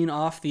submarine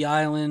off the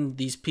island,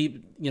 these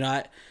people,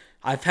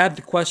 I've had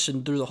the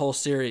question through the whole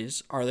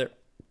series, are there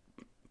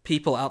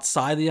people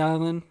outside the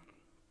island?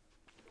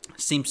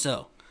 Seems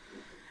so.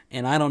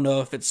 And I don't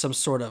know if it's some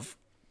sort of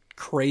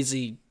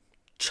crazy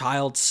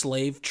child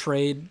slave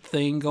trade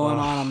thing going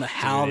on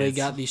how they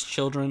got these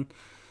children.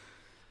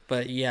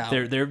 But yeah.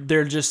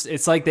 They're just,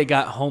 it's like they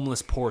got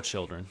homeless poor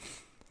children.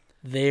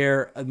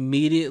 They're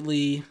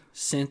immediately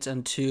sent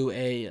into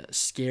a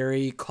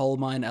scary coal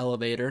mine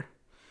elevator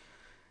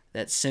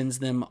that sends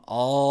them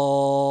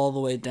all the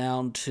way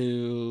down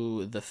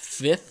to the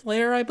 5th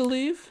layer, I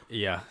believe.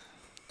 Yeah.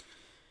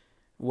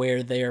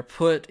 Where they are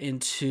put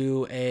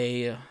into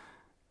it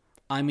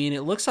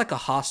looks like a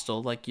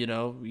hostel. Like,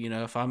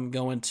 if I'm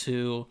going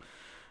to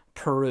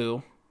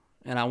Peru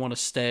and I want to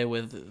stay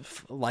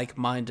with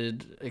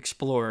like-minded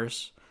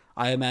explorers,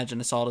 I imagine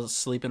it's all to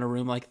sleep in a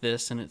room like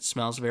this, and it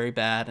smells very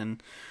bad,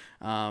 and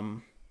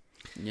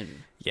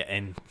Yeah,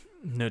 and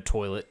no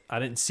toilet. I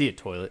didn't see a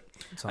toilet.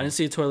 I didn't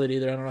see a toilet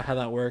either. I don't know how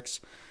that works.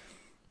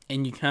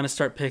 And you kind of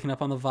start picking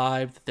up on the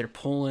vibe that they're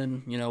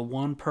pulling,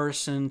 one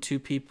person, 2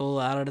 people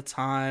out at a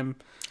time.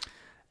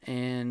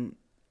 And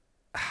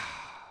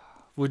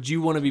would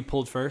you want to be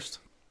pulled first?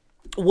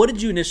 What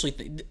did you initially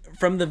think?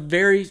 From the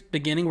very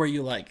beginning, were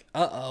you like,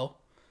 uh-oh?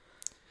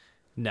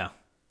 No.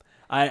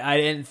 I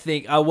didn't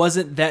think, I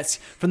wasn't that,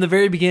 from the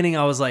very beginning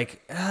I was like,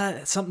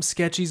 something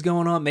sketchy's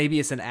going on. Maybe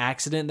it's an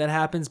accident that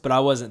happens, but I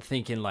wasn't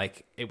thinking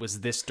like it was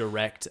this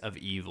direct of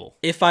evil.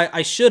 If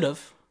I should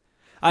have,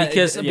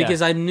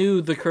 because I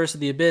knew the Curse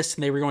of the Abyss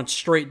and they were going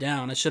straight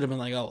down. I should have been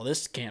like, oh, well,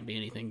 this can't be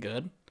anything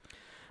good.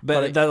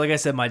 But like I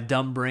said, my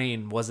dumb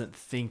brain wasn't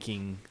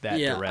thinking that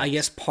direct. I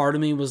guess part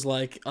of me was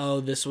like, oh,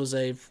 this was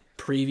a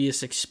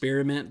previous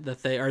experiment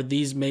that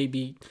these may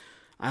be,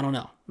 I don't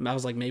know. I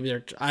was like,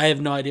 I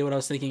have no idea what I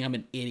was thinking. I'm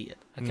an idiot.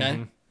 Okay.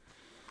 Mm-hmm.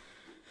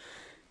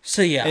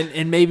 So yeah.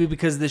 And maybe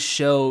because this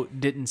show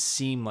didn't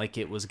seem like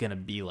it was going to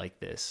be like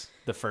this,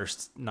 the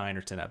first 9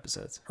 or 10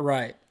 episodes.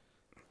 Right.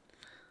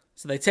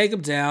 So they take him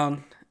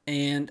down,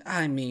 and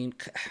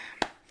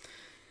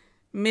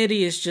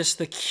Mitty is just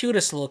the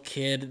cutest little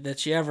kid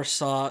that you ever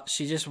saw.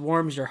 She just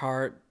warms your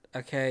heart.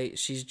 Okay.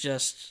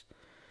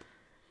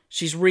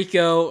 She's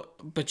Rico,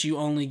 but you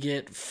only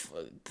get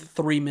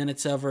 3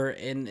 minutes of her,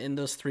 and in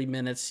those 3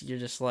 minutes, you're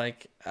just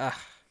like, I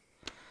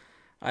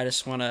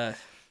want to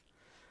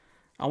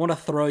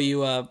throw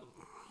you a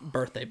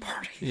birthday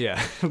party.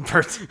 Yeah.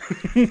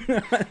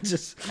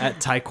 Just At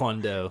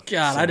Taekwondo.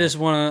 God, So,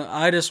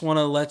 I just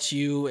wanna let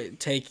you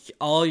take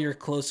all your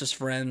closest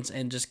friends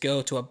and just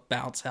go to a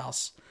bounce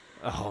house.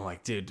 oh my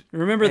dude.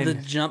 Remember the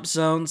And jump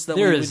zones that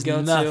we There would is go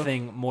to?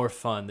 nothing more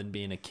fun than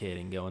being a kid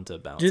and going to a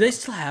bounce Do they house.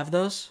 still have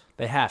those?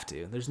 They have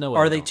to. There's no way.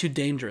 Or are they don't. too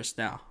dangerous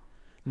now?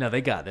 No,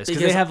 they got this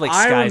because they have like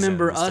I Sky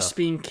remember Zone and us stuff.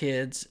 being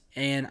kids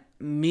and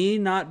me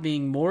not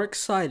being more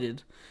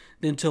excited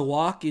than to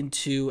walk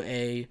into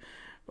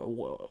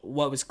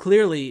what was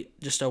clearly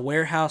just a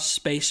warehouse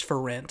space for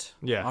rent.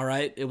 Yeah. All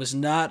right. It was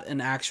not an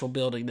actual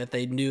building that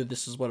they knew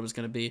this is what it was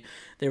going to be.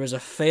 There was a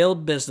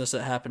failed business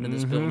that happened in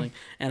this building,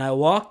 and I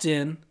walked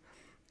in,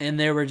 and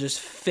there were just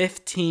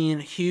 15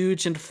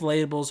 huge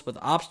inflatables with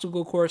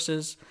obstacle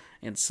courses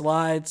and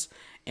slides,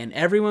 and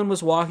everyone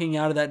was walking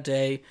out of that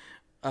day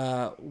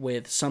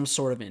with some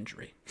sort of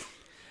injury.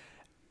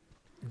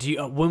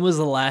 When was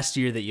the last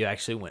year that you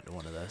actually went to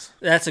one of those?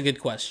 That's a good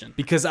question.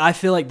 Because I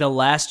feel like the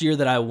last year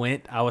that I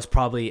went, I was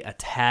probably a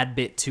tad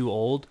bit too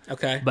old.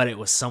 Okay. But it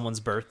was someone's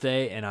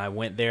birthday, and I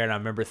went there, and I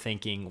remember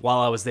thinking, while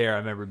I was there, I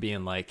remember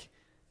being like,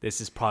 this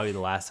is probably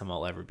the last time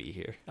I'll ever be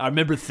here. I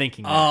remember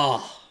thinking that,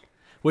 Oh,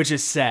 which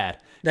is sad.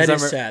 That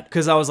is sad.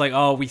 Because I was like,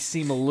 oh, we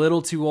seem a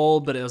little too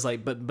old, but it was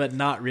like, but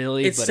not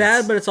really. it's but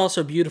sad, but it's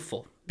also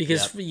beautiful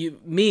because Yep.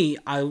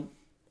 for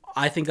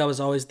I think I was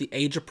always the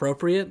age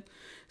appropriate.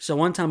 So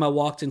one time I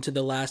walked into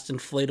the last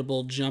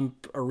inflatable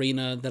jump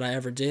arena that I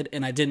ever did,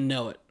 and I didn't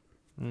know it.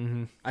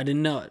 Mm-hmm. I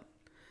didn't know it.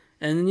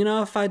 And,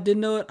 if I did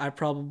know it, I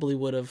probably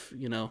would have,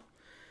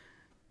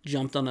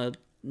 jumped on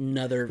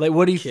another Like,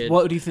 what do you kid.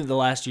 think the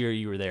last year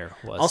you were there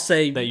was? I'll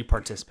say, that you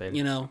participated.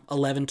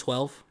 11,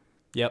 12.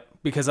 Yep.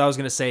 Because I was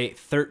gonna say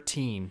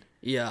 13.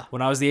 Yeah.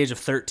 When I was the age of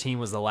 13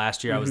 was the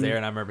last year I was there,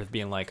 and I remember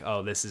being like,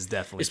 oh, this is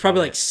definitely. It's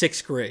probably fun. like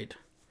 6th grade.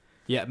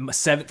 Yeah,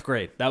 7th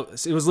grade.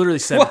 It was literally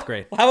 7th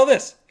grade. How about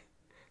this?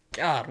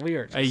 God,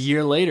 weird. A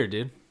year later,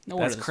 dude. No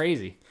That's wonder.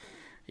 crazy.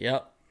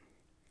 Yep.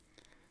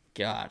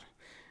 God.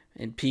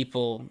 And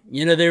people,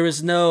 there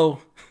was no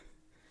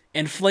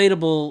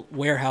inflatable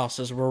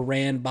warehouses were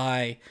ran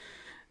by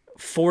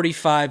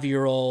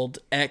 45-year-old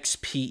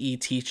ex-PE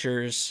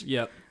teachers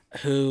Yep.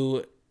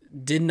 who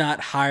did not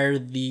hire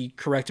the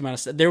correct amount of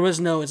stuff.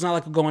 It's not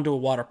like going to a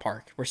water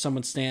park where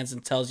someone stands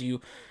and tells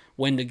you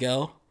when to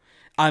go.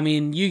 I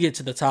mean, you get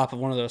to the top of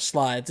one of those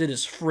slides, it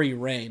is free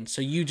reign.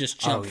 So you just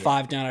jump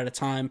 5 down at a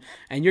time,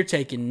 and you're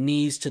taking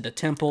knees to the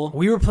temple.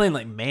 We were playing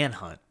like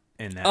Manhunt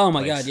in that. Oh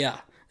my place. God, yeah.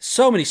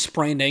 So many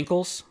sprained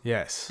ankles.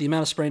 Yes. The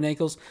amount of sprained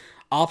ankles.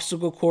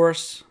 Obstacle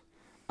course.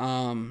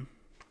 I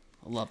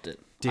loved it.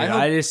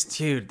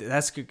 Dude,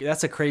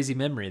 that's a crazy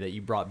memory that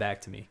you brought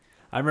back to me.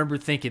 I remember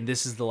thinking,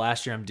 this is the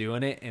last year I'm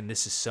doing it, and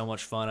this is so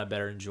much fun. I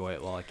better enjoy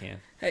it while I can.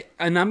 Hey,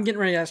 and I'm getting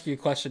ready to ask you a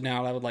question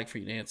now that I would like for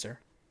you to answer.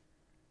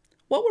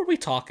 What were we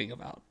talking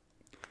about?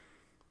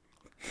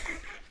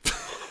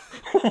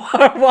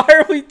 Why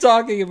are we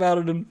talking about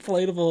an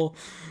inflatable?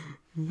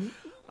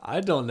 I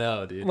don't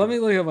know, dude. Let me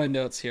look at my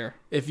notes here.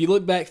 If you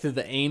look back through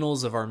the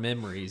annals of our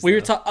memories, We were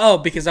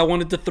talking. Because I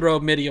wanted to throw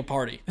Mitty a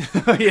party.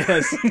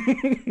 yes,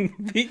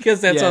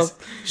 Because that's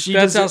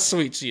Yes. how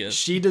sweet she is.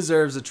 she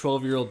deserves a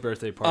 12-year-old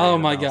birthday party. Oh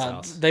at my Mal's God,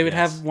 house. they would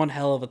Yes. have one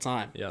hell of a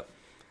time. Yep.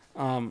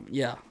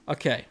 Yeah.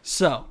 Okay.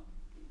 So,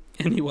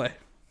 anyway,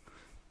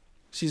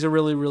 she's a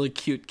really, really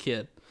cute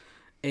kid,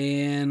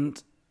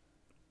 and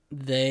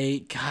God,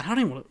 I don't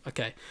even want to.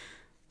 Okay.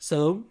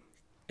 So,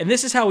 and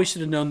this is how we should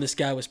have known this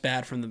guy was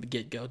bad from the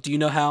get-go. Do you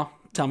know how?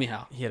 Tell me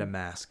how. He had a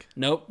mask.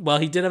 Nope. Well,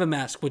 he did have a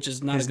mask, which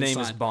is not His a good name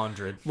sign. is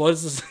Bondred. What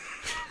is this?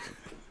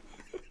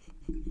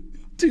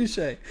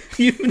 Touche.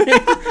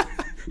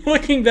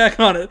 Looking back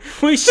on it,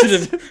 we should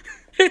have.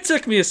 It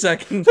took me a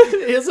second.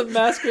 He has a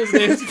mask. His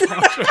name is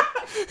Bondred.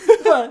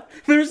 But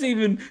there's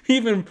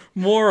even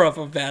more of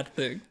a bad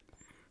thing.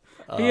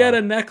 He had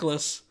a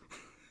necklace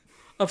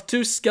of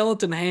 2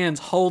 skeleton hands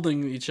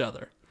holding each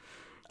other,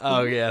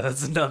 Oh yeah,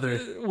 that's another.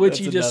 which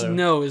that's you just another-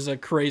 know is a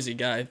crazy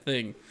guy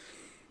thing.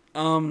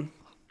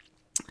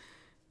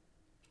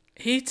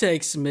 He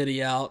takes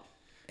Mitty out,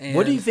 and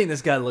What do you think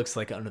this guy looks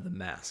like under the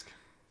mask?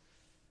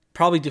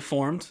 probably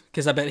deformed,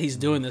 because I bet he's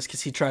doing this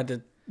because he tried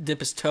to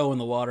dip his toe in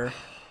the water.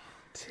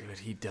 Dude,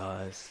 he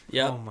does.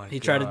 Yeah, Oh my he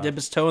tried to God. dip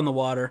his toe in the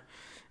water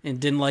and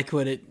didn't like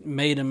what it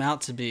made him out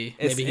to be.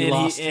 It's- Maybe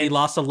and he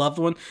lost a loved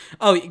one.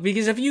 Oh,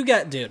 because if you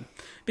got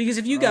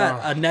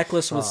a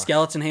necklace with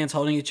skeleton hands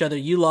holding each other,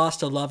 you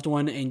lost a loved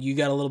one and you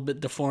got a little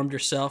bit deformed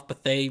yourself,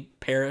 but they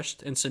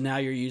perished, and so now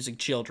you're using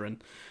children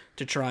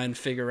to try and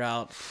figure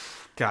out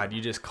God,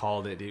 you just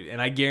called it, dude.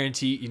 And I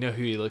guarantee you know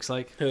who he looks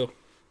like? who.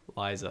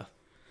 Liza.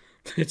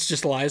 It's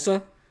just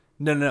Liza.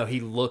 No. He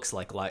looks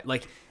like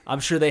like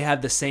I'm sure they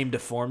have the same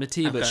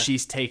deformity, but Okay.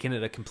 she's taken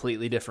it a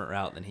completely different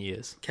route than he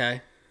is.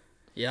 Okay.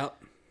 Yep.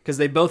 Because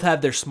they both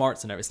have their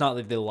smarts and everything. It's not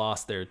like they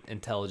lost their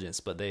intelligence,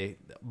 but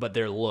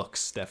their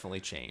looks definitely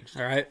changed.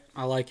 All right.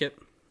 I like it.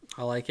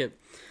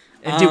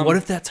 And dude, what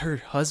if that's her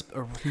husband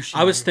or who she?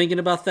 I was thinking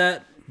about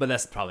that, But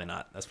that's probably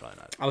not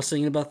it. I was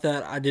thinking about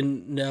that. I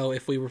didn't know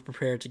if we were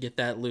prepared to get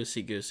that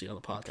loosey-goosey on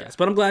the podcast.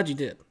 But I'm glad you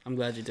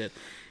did.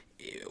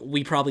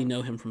 We probably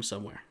know him from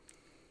somewhere.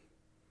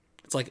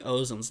 It's like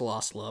Ozen's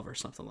Lost Love or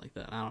something like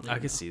that. I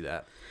could see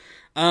that.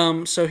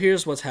 So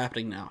here's what's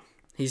happening now.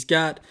 He's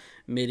got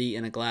Mitty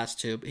in a glass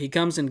tube. He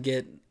comes and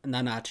get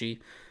Nanachi.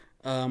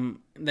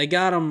 They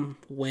got him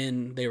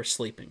when they were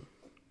sleeping.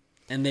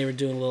 And they were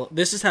doing a little...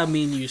 This is how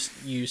me and you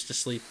used to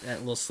sleep at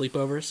little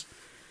sleepovers.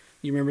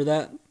 You remember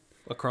that?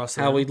 Across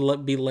the how room?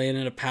 we'd be laying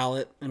in a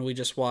pallet and we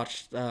just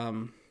watched...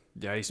 Yeah,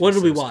 I used to what be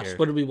did we so watch? scared.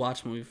 What did we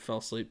watch when we fell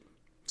asleep?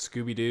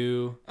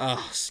 Scooby-Doo.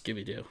 Oh,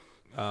 Scooby-Doo.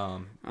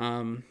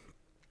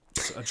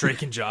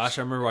 Drake and Josh.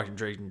 I remember watching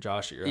Drake and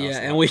Josh at your house.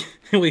 Yeah, and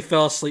we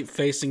fell asleep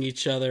facing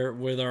each other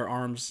with our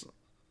arms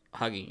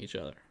hugging each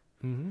other.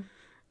 Mm-hmm.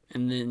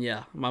 And then,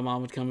 yeah, my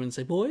mom would come in and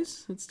say,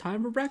 boys, it's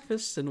time for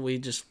breakfast. And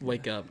we'd just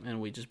wake up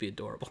and we'd just be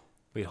adorable.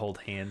 We'd hold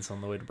hands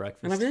on the way to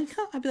breakfast. And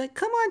I'd be like,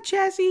 come on,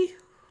 Chazzy.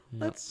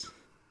 Let's...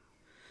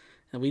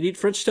 And we'd eat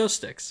French toast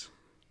sticks,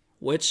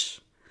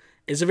 which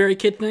is a very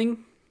kid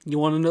thing. You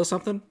want to know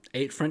something?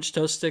 8 French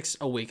toast sticks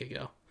a week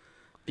ago.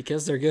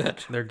 Because they're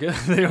good. They're good.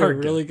 They're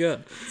really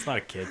good. It's not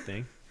a kid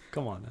thing.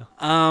 Come on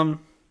now.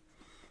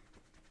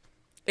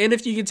 And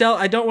if you can tell,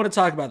 I don't want to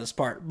talk about this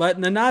part, but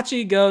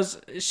Nanachi goes,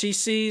 she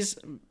sees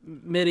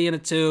Mitty in a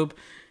tube.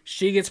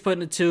 She gets put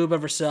in a tube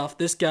of herself.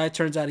 This guy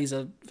turns out he's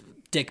a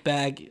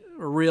dickbag,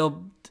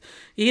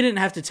 he didn't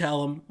have to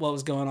tell him what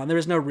was going on. There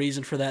was no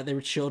reason for that. They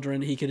were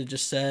children. He could have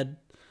just said,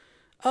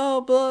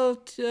 oh,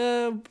 but,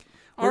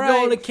 we're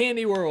going to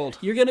Candy World.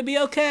 You're going to be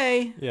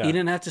okay. Yeah. He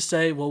didn't have to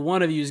say, well,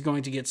 one of you is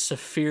going to get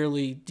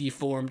severely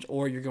deformed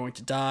or you're going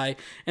to die,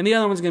 and the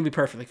other one's going to be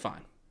perfectly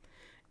fine.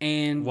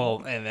 And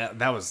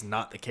that was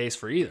not the case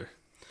for either.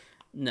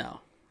 No,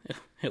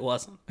 it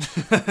wasn't.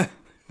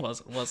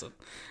 wasn't.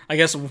 I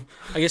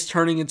guess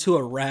turning into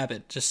a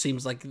rabbit just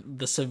seems like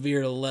the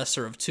severe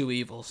lesser of two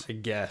evils. I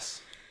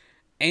guess.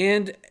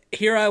 And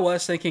here I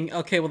was thinking,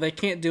 okay, well, they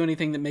can't do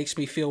anything that makes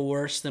me feel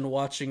worse than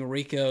watching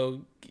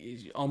Rico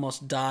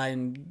almost die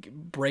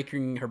and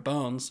breaking her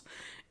bones.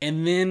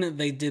 And then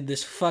they did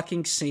this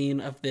fucking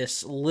scene of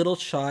this little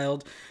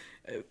child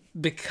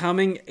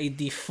becoming a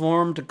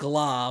deformed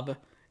glob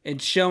and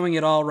showing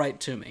it all right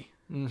to me.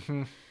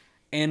 Mm-hmm.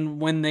 And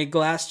when the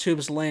glass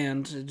tubes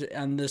land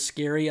on the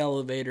scary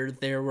elevator,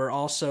 there were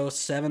also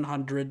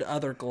 700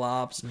 other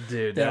globs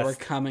that were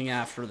coming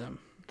after them.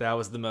 That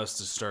was the most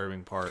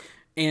disturbing part.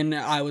 And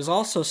I was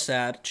also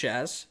sad,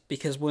 Chaz,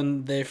 because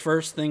when the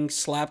first thing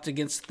slapped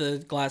against the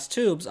glass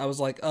tubes, I was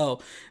like, oh,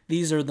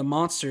 these are the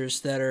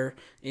monsters that are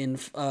in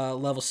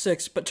level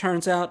 6. But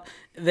turns out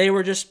they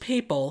were just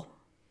people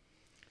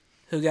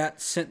who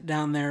got sent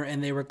down there,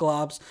 and they were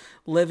globs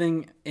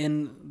living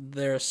in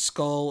their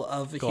skull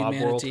of Glob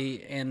humanity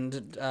world.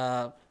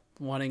 And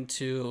wanting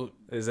to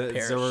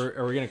perish.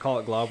 Are we going to call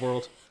it Glob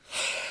World?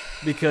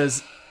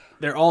 Because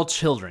they're all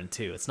children,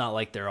 too. It's not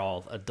like they're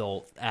all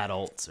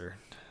adults,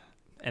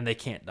 and they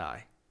can't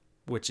die,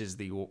 which is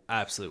the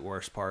absolute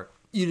worst part.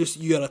 You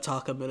got to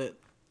talk a minute.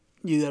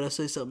 You got to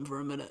say something for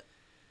a minute.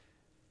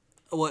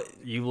 What?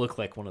 You look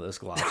like one of those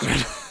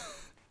globs.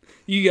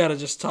 You got to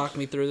just talk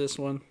me through this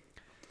one.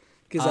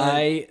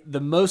 The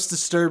most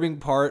disturbing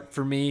part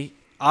for me,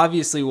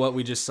 obviously what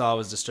we just saw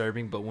was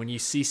disturbing, but when you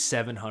see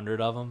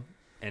 700 of them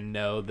and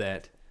know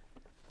that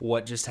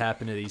what just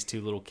happened to these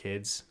two little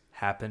kids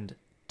happened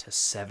to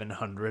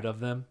 700 of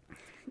them.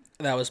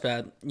 That was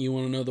bad. You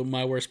want to know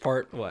my worst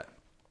part? What?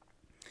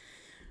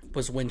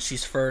 Was when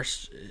she's fine.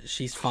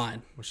 She's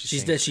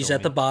at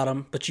me. the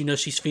bottom, but you know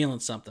she's feeling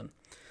something.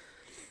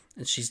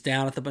 And she's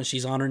down at the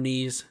she's on her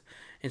knees,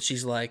 and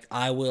she's like,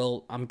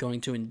 I'm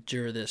going to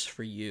endure this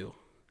for you.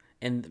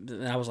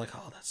 And I was like,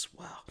 oh, that's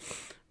wow.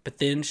 But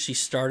then she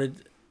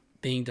started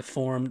being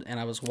deformed, and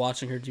I was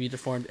watching her be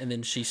deformed, and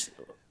then she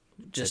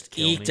just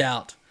eked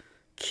out,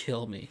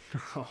 kill me.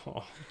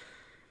 Oh.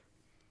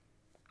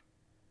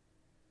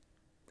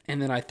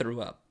 And then I threw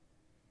up.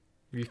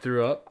 You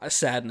threw up?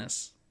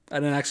 Sadness.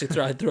 I didn't actually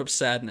throw. I threw up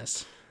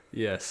sadness.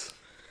 Yes.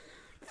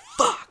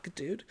 Fuck,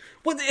 dude.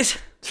 What is?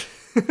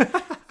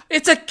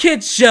 It's a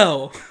kid's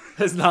show.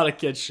 It's not a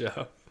kid's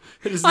show.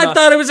 I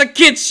thought it was a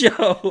kid's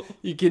show.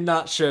 You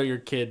cannot show your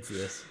kids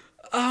this.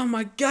 Oh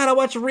my god, I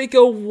watched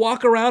Rico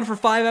walk around for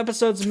 5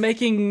 episodes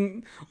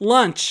making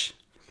lunch.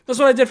 That's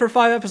what I did for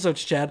 5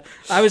 episodes, Chad.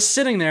 I was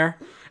sitting there,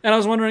 and I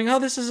was wondering, oh,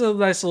 this is a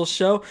nice little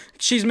show.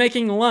 She's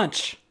making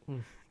lunch.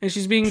 And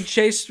she's being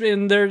chased,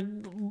 and they're...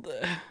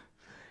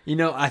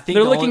 I think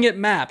they're looking at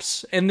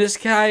maps, and this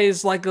guy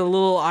is like a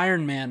little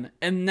Iron Man,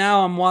 and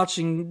now I'm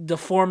watching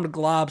deformed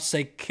globs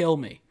say, kill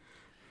me.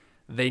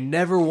 They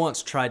never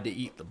once tried to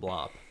eat the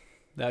blob.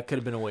 That could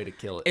have been a way to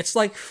kill it. It's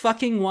like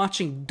fucking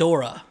watching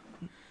Dora.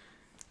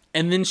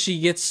 And then she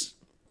gets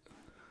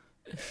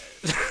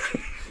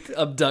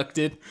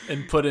abducted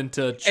and put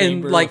into a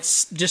chamber. And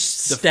just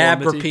stab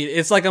deformity. repeat.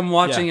 It's like I'm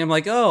watching, I'm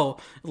like, oh,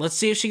 let's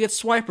see if she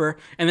gets Swiper.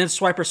 And then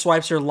Swiper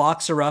swipes her,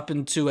 locks her up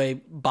into a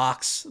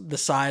box the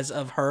size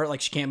of her.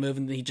 Like she can't move,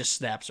 and he just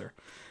snaps her.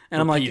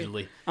 And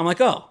repeatedly. I'm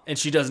like, oh. And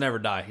she doesn't ever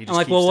die. He just I'm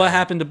like, keeps well, what dying.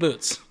 happened to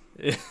Boots?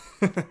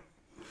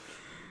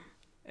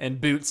 And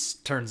Boots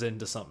turns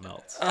into something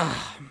else.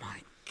 Oh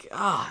my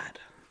God.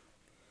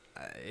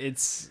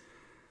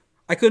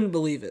 I couldn't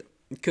believe it.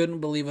 Couldn't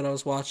believe what I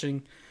was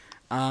watching.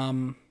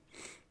 Now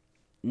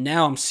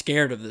I'm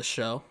scared of this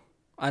show.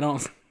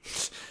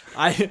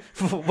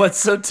 What's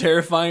so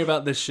terrifying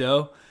about this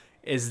show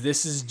is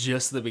this is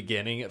just the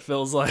beginning. It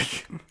feels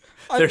like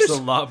there's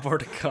a lot more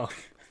to come.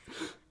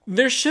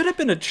 There should have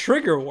been a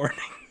trigger warning.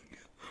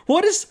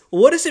 What is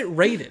it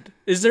rated?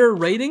 Is there a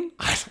rating?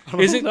 I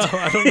don't know.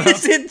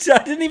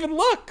 I didn't even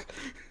look.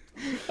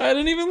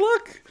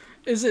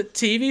 Is it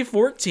TV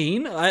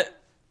 14?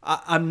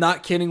 I'm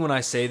not kidding when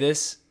I say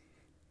this.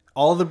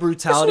 All the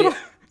brutality.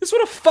 This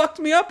would have fucked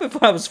me up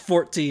if I was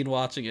 14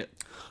 watching it.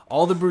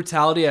 All the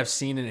brutality I've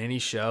seen in any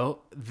show,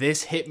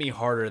 this hit me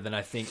harder than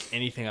I think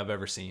anything I've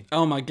ever seen.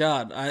 Oh my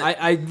God.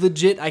 I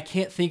legit, I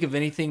can't think of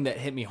anything that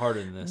hit me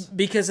harder than this.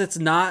 Because it's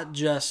not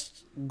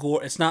just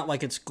gore. It's not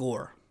like it's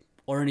gore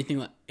or anything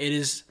like it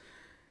is.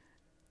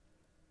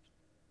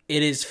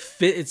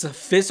 It's a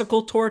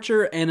physical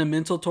torture and a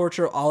mental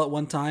torture all at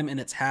one time, and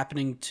it's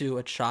happening to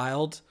a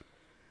child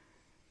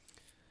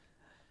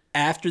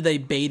after they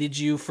baited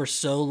you for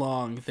so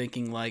long,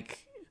 thinking like,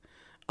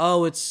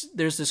 oh,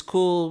 there's this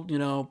cool,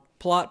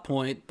 plot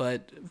point,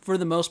 but for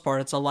the most part,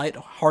 it's a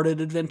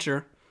light-hearted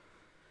adventure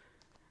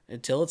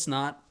until it's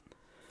not.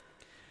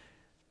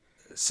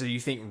 So you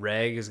think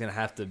Reg is going to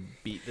have to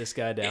beat this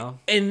guy down?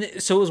 And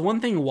so it was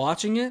one thing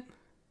watching it,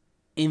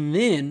 and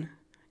then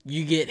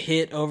you get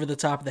hit over the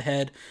top of the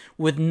head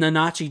with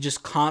Nanachi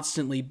just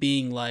constantly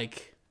being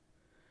like,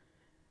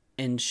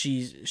 and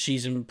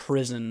she's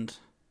imprisoned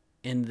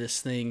in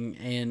this thing,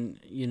 and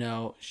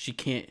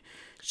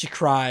she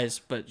cries,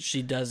 but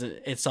she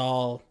doesn't. It's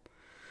all.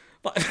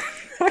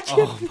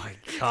 Oh my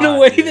God! The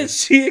way that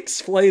she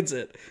explains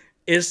it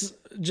is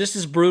just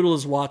as brutal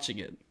as watching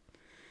it.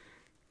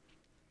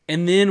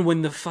 And then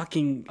when the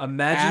fucking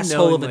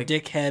asshole of a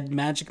dickhead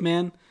magic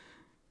man,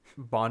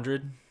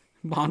 Bondred,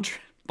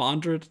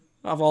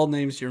 of all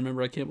names you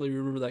remember, I can't believe you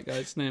remember that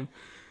guy's name,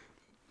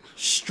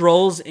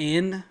 strolls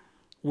in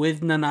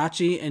with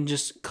Nanachi and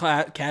just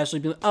casually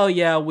be like, oh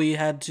yeah, we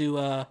had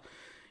to,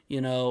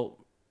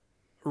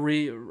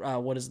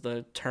 what is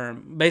the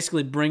term?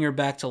 Basically bring her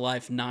back to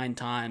life 9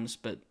 times,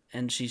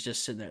 and she's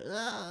just sitting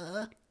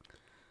there.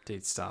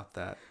 Dude, stop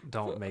that.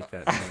 Don't make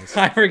that noise.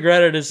 I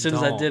regret it as soon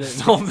as I did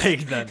it. Don't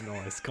make that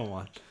noise. Come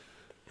on.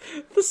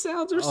 The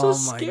sounds are so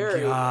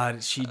scary. Oh my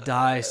God. She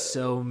dies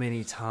so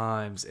many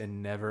times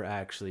and never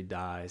actually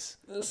dies.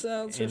 The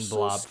sounds are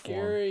so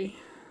scary. Form.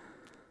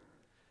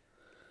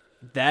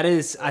 That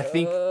is, I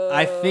think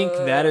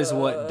that is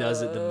what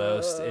does it the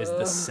most is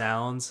the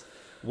sounds.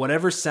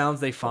 Whatever sounds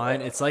they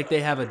find, it's like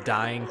they have a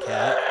dying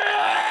cat.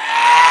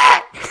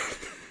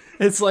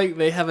 It's like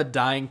they have a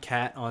dying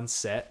cat on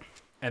set,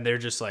 and they're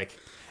just like,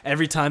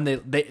 every time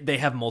they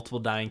have multiple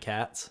dying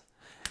cats,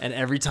 and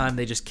every time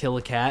they just kill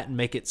a cat and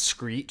make it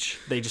screech,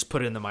 they just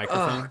put it in the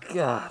microphone. Oh,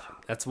 God.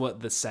 That's what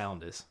the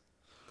sound is.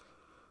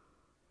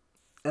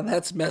 And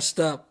that's messed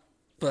up,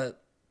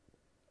 but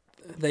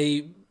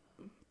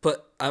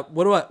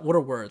what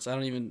are words? I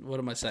don't even, what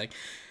am I saying?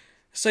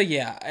 So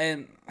yeah,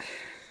 and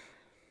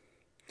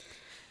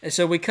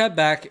so we cut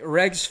back.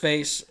 Reg's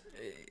face,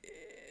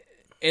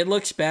 it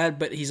looks bad,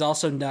 but he's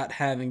also not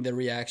having the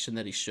reaction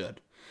that he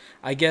should.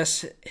 I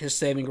guess his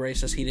saving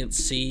grace is he didn't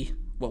see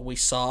what we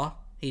saw.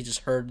 He just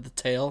heard the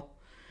tale.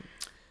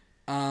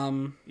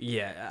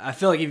 Yeah, I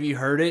feel like if you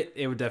heard it,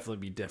 it would definitely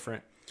be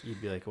different.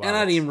 You'd be like, wow. And I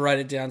didn't even write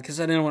it down because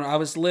I didn't want. I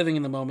was living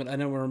in the moment. I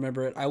didn't want to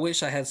remember it. I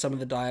wish I had some of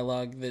the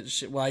dialogue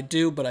I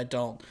do, but I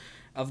don't.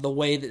 Of the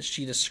way that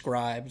she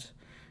described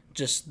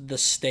just the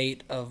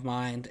state of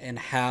mind and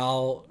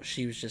how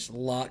she was just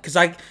locked.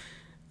 Because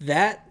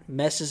that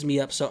messes me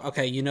up. So,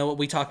 okay, you know what?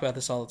 We talk about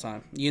this all the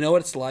time. You know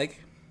what it's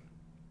like?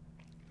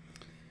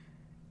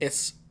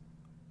 It's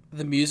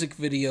the music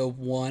video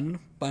One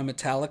by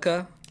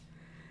Metallica.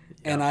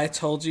 Yeah. And I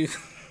told you...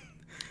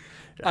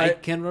 I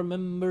can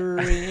remember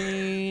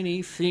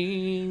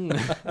anything.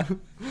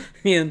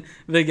 And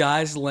the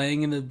guy's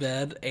laying in the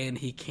bed and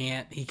he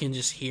can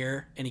just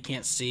hear and he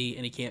can't see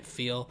and he can't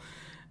feel.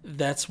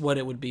 That's what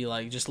it would be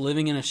like. Just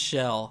living in a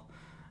shell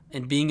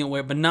and being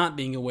aware, but not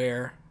being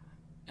aware.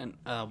 And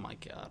oh my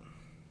God.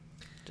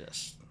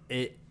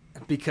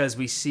 Because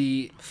we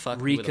see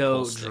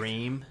Rico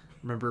dream.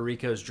 Remember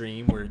Rico's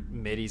dream where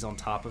Mitty's on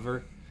top of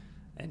her?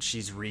 And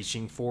she's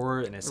reaching for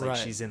her, and it's like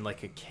she's in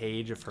like a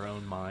cage of her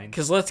own mind.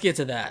 Because let's get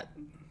to that.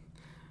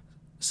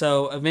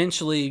 So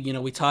eventually,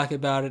 we talk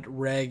about it.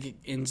 Reg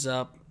ends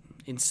up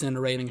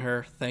incinerating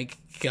her. Thank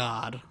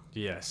God.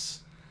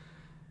 Yes.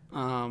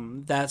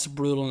 That's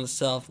brutal in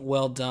itself.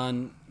 Well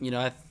done.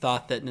 I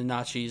thought that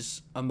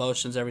Nanachi's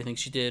emotions, everything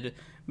she did,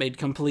 made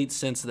complete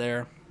sense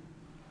there.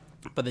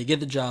 But they get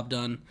the job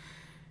done.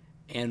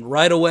 And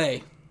right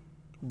away,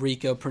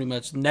 Rico pretty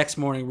much, next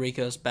morning,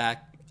 Rico's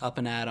back up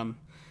and at him.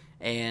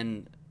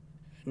 And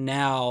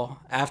now,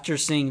 after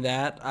seeing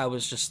that, I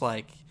was just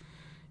like,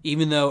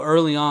 Even though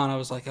early on I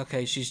was like,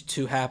 okay, she's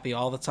too happy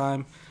all the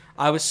time.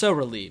 I was so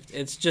relieved.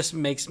 It just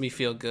makes me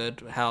feel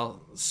good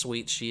how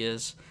sweet she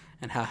is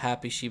and how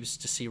happy she was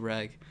to see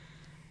Reg.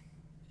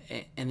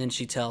 And then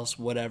she tells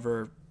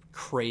whatever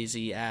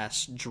crazy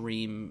ass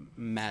dream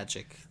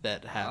magic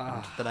that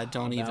happened that I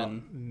don't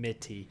even.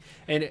 Mitty.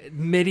 And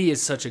Mitty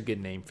is such a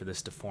good name for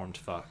this deformed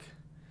fuck.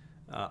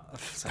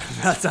 Sorry,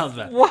 that sounds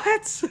bad.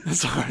 What?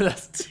 Sorry,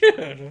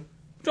 Dude,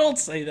 don't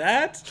say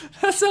that.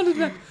 that sounded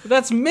bad.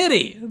 That's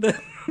Mitty.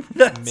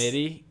 That's...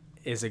 Mitty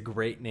is a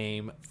great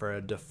name for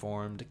a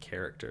deformed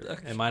character.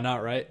 Okay. Am I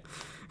not right?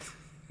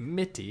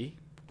 Mitty.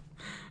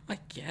 I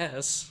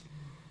guess.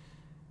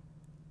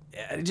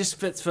 Yeah, it just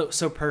fits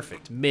so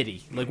perfect.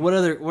 Mitty. Like, what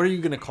are you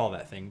gonna call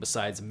that thing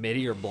besides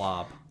Mitty or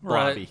Blob?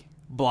 Blobby. Right.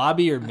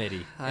 Blobby or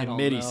Mitty? I and don't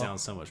Mitty know.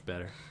 sounds so much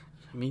better.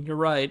 I mean, you're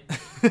right.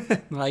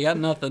 I got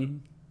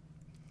nothing.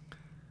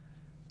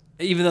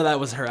 Even though that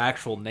was her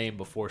actual name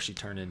before she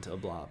turned into a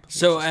blob.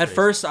 So at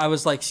first I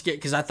was like scared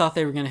because I thought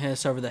they were going to hit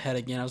us over the head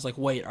again. I was like,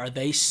 wait, are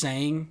they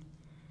trying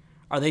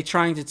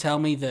to tell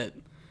me that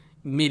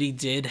Mitty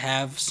did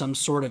have some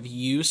sort of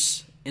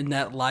use in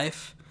that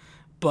life?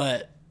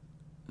 But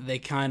they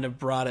kind of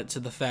brought it to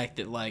the fact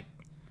that, like,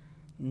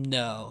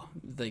 no,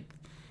 like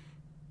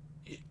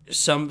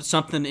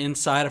something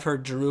inside of her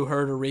drew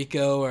her to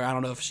Rico, or I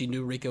don't know if she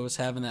knew Rico was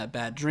having that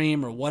bad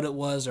dream or what it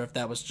was, or if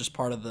that was just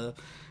part of the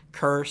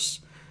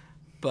curse.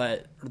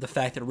 But the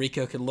fact that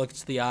Rico could look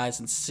into the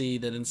eyes and see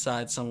that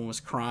inside someone was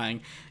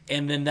crying,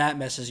 and then that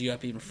messes you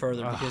up even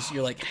further because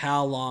you're like,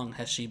 how long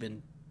has she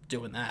been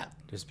doing that?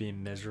 Just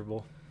being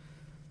miserable.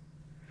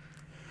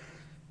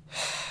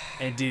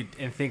 And dude,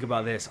 and think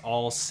about this: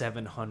 all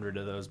 700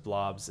 of those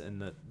blobs in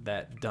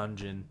that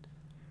dungeon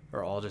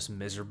are all just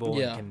miserable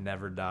and can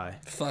never die.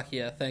 Fuck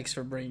yeah! Thanks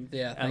for bringing.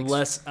 Yeah,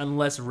 thanks.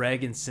 Unless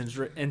Reg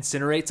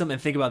incinerates them.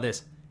 And think about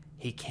this: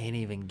 he can't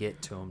even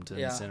get to him to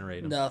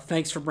incinerate him. No,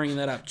 thanks for bringing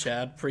that up,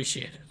 Chad.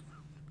 Appreciate it.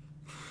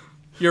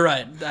 You're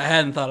right. I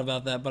hadn't thought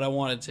about that, but I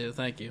wanted to.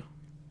 Thank you.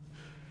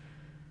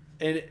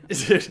 And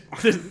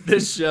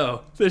this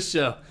show,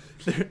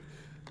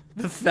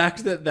 the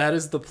fact that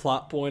is the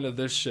plot point of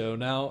this show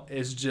now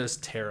is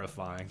just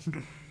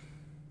terrifying.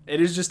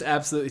 It is just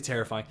absolutely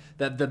terrifying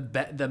that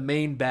the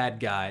main bad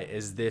guy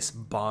is this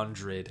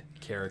Bondred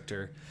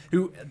character,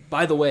 who,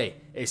 by the way,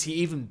 is he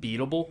even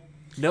beatable?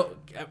 No,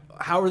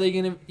 how are they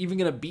even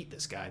gonna beat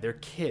this guy? They're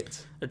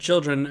kids. They're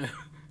children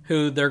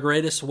who their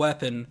greatest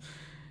weapon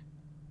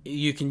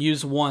you can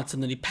use once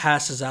and then he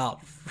passes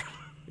out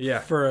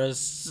for a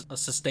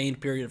sustained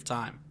period of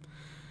time.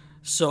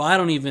 So I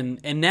don't even...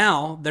 And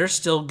now they're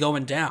still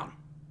going down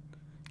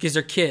because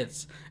they're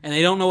kids and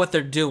they don't know what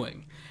they're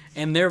doing.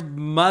 And their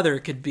mother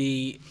could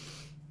be...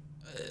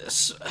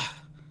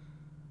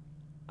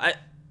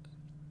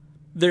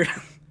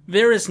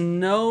 There is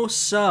no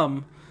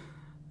sum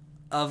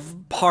of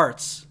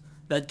parts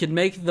that could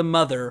make the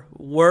mother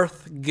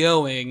worth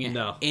going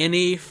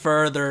any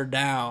further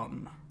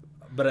down.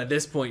 But at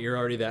this point, you're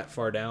already that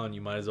far down.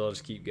 You might as well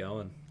just keep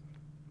going.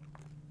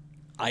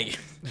 I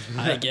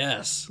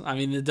guess. I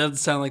mean, it doesn't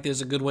sound like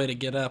there's a good way to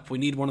get up. We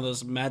need one of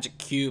those magic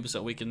cubes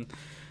that we can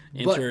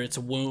enter its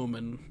womb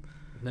and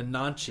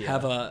Nanantia.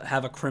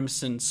 have a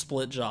crimson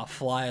split jaw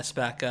fly us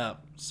back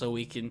up so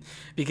we can...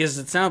 Because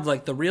it sounds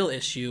like the real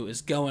issue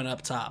is going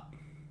up top.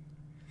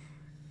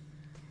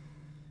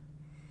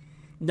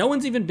 No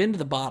one's even been to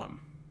the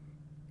bottom.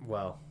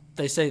 Well,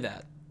 they say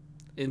that.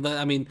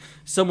 I mean,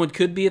 someone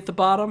could be at the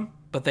bottom,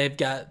 but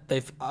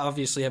they've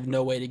obviously have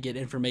no way to get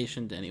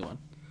information to anyone.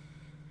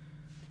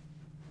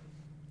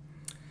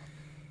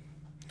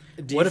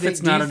 What if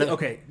it's not enough?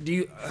 Okay, do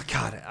you...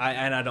 God,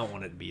 I don't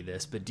want it to be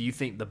this, but do you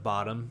think the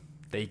bottom,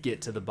 they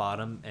get to the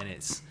bottom and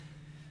it's...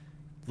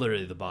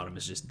 Literally the bottom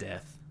is just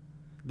death.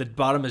 The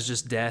bottom is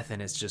just death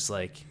and it's just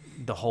like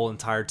the whole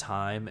entire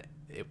time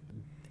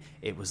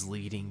it was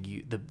leading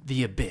you...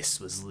 The abyss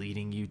was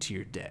leading you to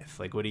your death.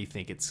 Like, what do you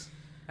think it's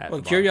at the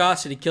bottom?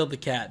 Curiosity killed the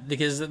cat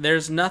because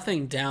there's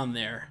nothing down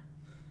there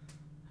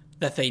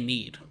that they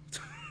need.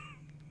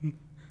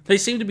 They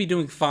seem to be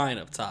doing fine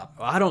up top.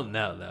 I don't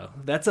know, though.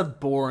 That's a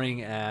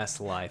boring-ass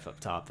life up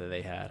top that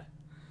they had.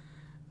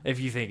 If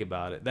you think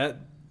about it. That's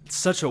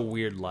such a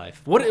weird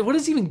life. What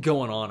is even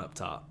going on up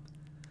top?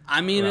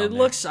 I mean, it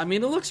looks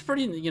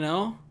pretty, you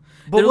know.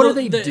 But what are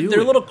they doing?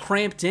 They're a little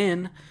cramped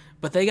in,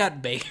 but they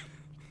got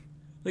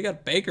they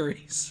got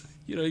bakeries.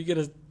 You know, you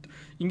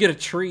can get a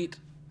treat.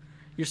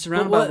 You're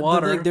surrounded by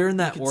water. They're in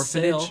that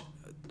orphanage. Sail.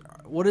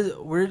 What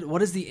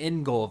is the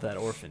end goal of that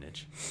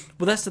orphanage?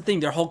 Well, that's the thing.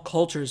 Their whole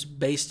culture is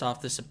based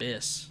off this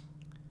abyss.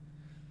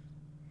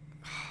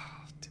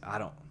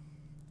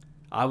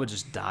 I would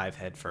just dive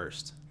head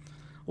first.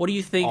 What do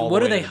you think?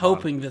 What are they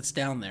hoping that's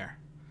down there?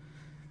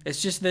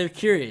 It's just they're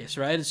curious,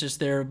 right? It's just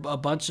they're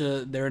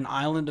an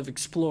island of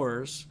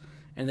explorers,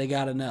 and they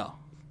got to know.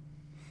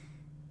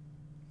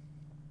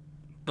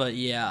 But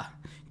yeah,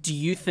 do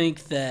you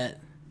think that's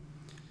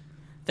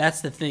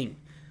the thing?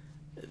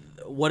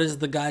 What is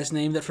the guy's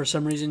name that for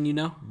some reason you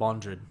know?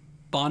 Bondred.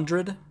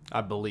 Bondred?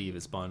 I believe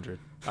it's Bondred.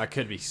 I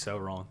could be so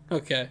wrong.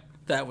 Okay.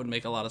 That would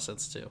make a lot of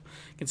sense too.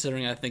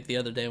 Considering I think the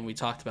other day when we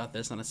talked about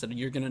this and I said,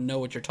 you're going to know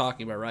what you're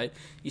talking about, right?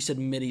 You said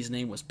Mitty's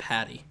name was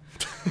Patty.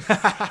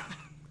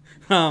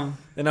 And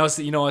I was,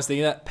 I was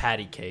thinking that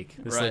patty cake.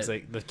 This Right. looks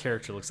like the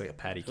character looks like a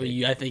patty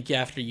cake. I think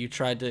after you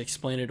tried to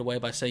explain it away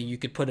by saying you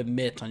could put a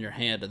mitt on your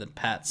hand and then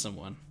pat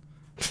someone.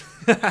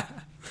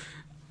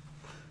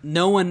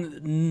 No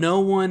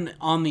one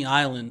on the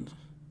island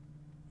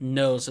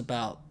knows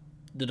about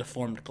the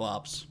deformed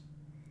globs.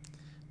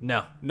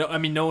 No. I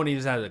mean, no one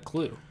even has a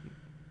clue.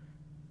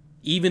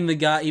 Even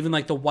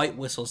like the white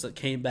whistles that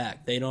came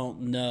back, they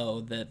don't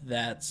know that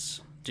that's.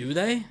 Do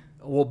they?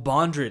 Well,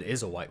 Bondred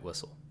is a white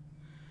whistle,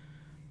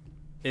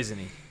 isn't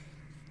he?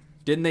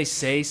 Didn't they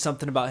say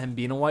something about him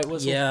being a white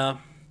whistle? Yeah,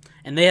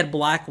 and they had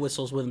black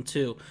whistles with him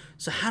too.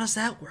 So how does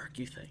that work?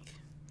 You think?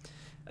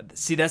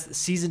 See, that's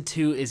season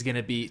 2 is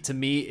gonna be, to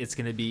me, it's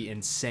gonna be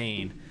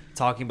insane.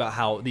 Talking about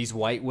how these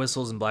white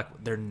whistles and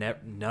black,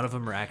 none of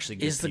them are actually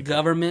good Is the people.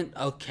 government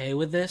okay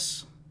with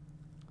this?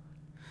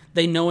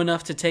 They know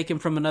enough to take him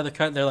from another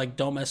country. They're like,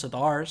 don't mess with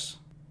ours.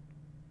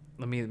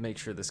 Let me make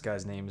sure this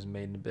guy's name is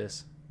Made in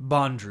Abyss.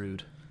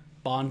 Bondrewd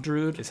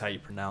Bondrewd. is how you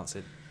pronounce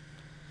it.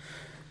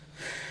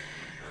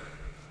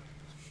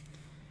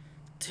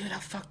 Dude, how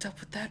fucked up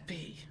would that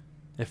be?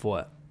 If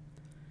what?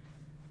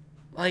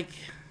 Like,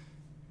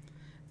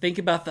 think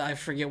about I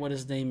forget what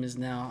his name is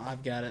now.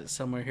 I've got it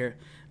somewhere here.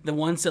 The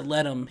ones that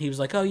let him, he was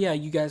like, oh yeah,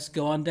 you guys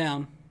go on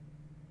down.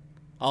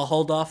 I'll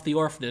hold off the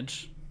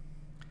orphanage.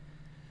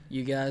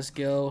 You guys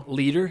go.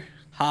 Leader?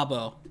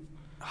 Habbo.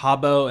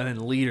 Habbo, and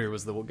then Leader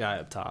was the guy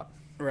up top.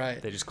 Right.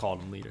 They just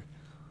called him Leader.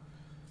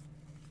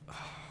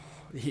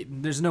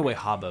 There's no way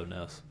Habbo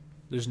knows.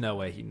 There's no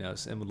way he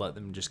knows and would let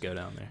them just go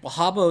down there. Well,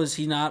 Habbo, is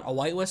he not a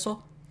white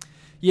whistle?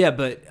 Yeah,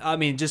 but, I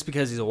mean, just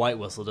because he's a white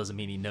whistle doesn't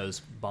mean he knows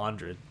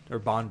Bondred or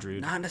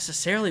Bondrewd. Not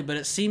necessarily, but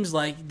it seems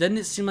like, doesn't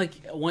it seem like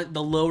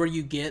the lower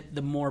you get,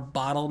 the more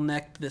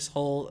bottlenecked this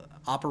whole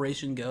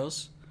operation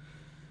goes?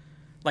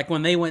 Like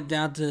when they went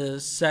down to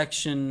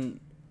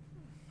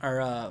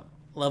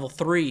level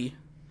 3,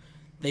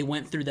 they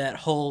went through that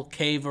whole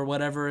cave or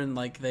whatever, and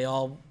like they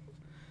all,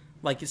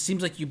 like it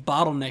seems like you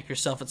bottleneck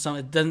yourself at some.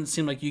 It doesn't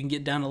seem like you can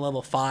get down to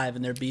level 5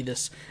 and there'd be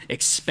this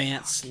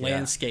expanse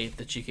landscape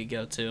that you could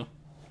go to.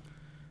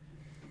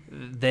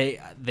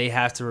 They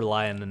have to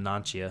rely on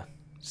Nanachia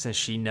since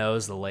she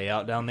knows the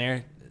layout down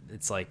there.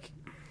 It's like,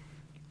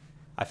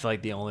 I feel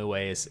like the only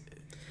way is.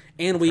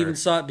 And we even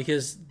saw it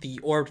because the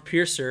Orb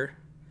Piercer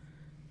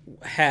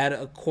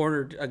had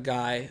cornered a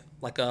guy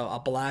like a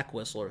black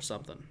whistle or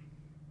something. Do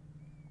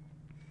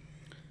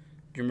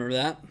you remember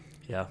that?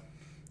 Yeah.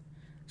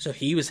 So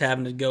he was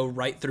having to go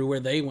right through where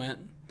they went.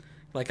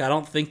 Like, I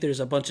don't think there's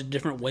a bunch of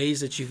different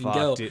ways that you can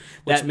go. Dude.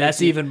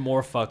 That's even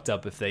more fucked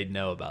up if they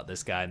know about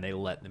this guy and they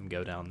let them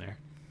go down there.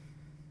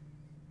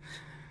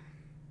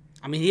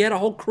 I mean, he had a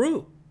whole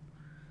crew.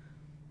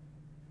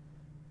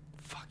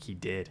 Fuck, he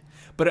did.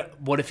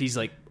 But what if he's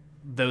like,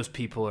 those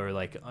people are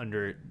like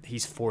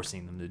he's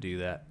forcing them to do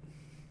that.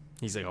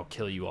 He's like, I'll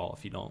kill you all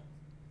if you don't.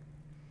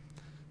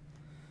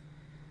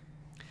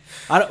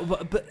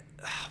 But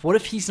what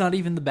if he's not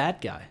even the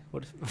bad guy?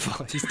 What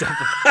if he's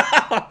definitely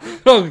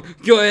Oh,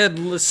 go ahead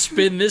and let's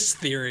spin this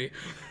theory.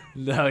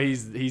 No,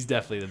 he's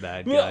definitely the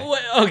bad guy.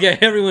 Okay,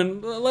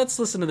 everyone, let's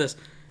listen to this.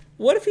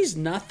 What if he's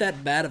not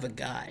that bad of a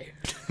guy?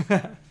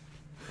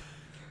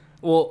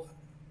 Well,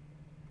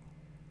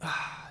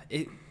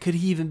 could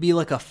he even be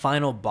like a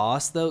final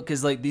boss though?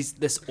 Because like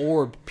this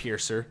orb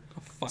piercer,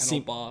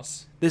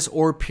 Boss. This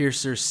orb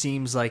piercer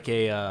seems like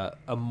a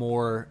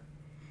more.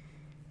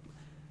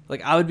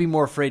 Like, I would be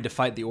more afraid to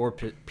fight the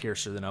orb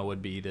piercer than I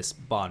would be this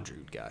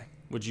Bondrewd guy.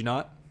 Would you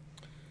not?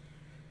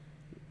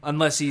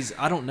 Unless he's...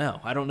 I don't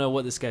know. I don't know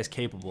what this guy's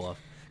capable of.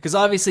 Because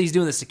obviously he's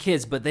doing this to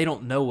kids, but they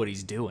don't know what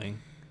he's doing.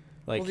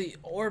 Like, Well, the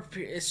orb,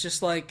 it's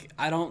just like,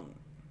 I don't...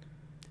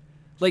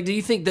 Like, do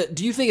you think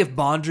if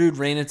Bondrewd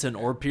ran into an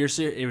orb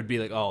piercer, it would be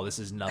like, oh, this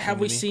is nothing Have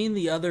to we me? seen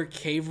the other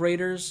cave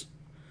raiders?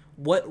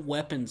 What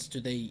weapons do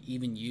they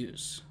even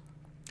use?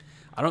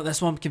 That's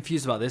why I'm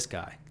confused about this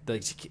guy.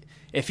 Like,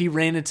 if he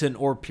ran into an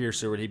orb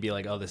piercer, would he be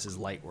like, oh, this is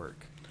light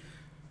work?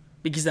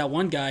 Because that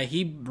one guy,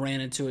 he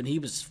ran into it and he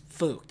was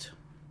fooked.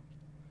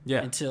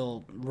 Yeah.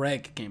 Until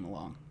Reg came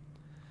along.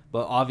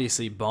 But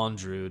obviously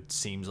Bondrewd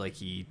seems like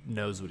he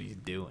knows what he's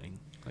doing.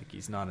 Like,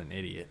 he's not an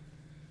idiot.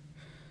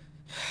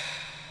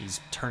 He's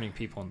turning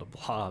people into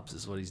blobs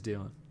is what he's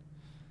doing.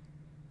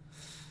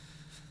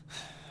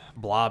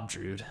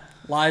 Blobdrewd.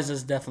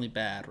 Liza's definitely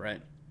bad,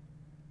 right?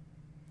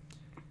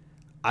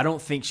 I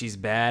don't think she's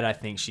bad. I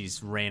think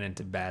she's ran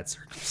into bad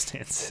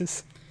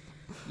circumstances.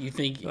 You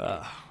think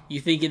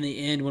in the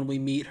end when we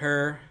meet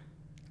her,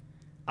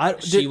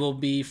 she will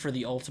be for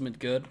the ultimate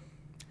good?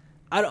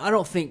 I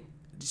don't think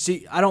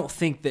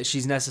that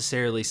she's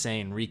necessarily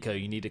saying, Rico,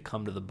 you need to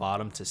come to the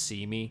bottom to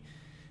see me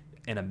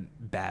in a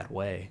bad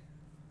way.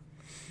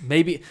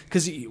 Maybe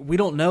because we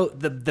don't know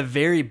the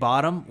very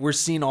bottom. We're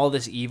seeing all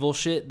this evil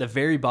shit. The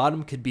very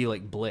bottom could be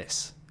like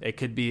bliss. It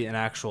could be an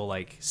actual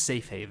like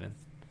safe haven.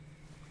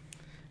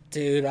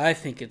 Dude, I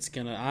think it's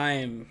gonna.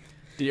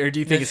 Or do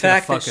you think The it's gonna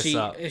fact fuck that us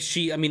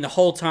up? I mean, the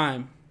whole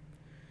time,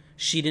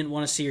 she didn't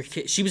want to see her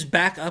kid. She was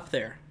back up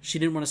there. She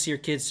didn't want to see her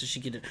kids so she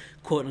could,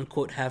 quote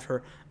unquote, have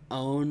her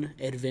own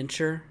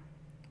adventure.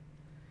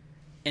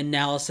 And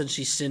now all of a sudden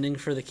she's sending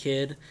for the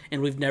kid,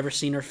 and we've never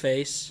seen her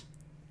face.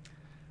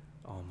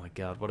 Oh my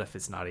god, what if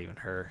it's not even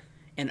her?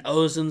 And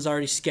Ozen's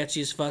already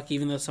sketchy as fuck,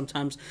 even though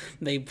sometimes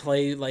they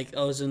play like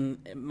Ozen.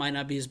 It might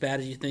not be as bad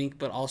as you think,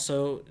 but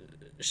also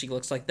she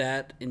looks like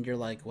that, and you're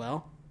like,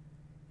 well.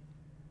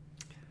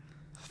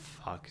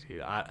 Fuck,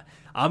 dude.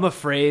 I'm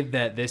afraid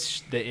that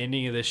the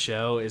ending of this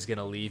show is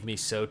gonna leave me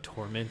so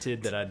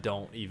tormented that I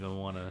don't even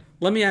want to.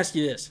 Let me ask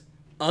you this: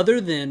 other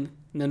than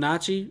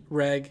Nanachi,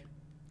 Reg,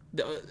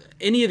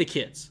 any of the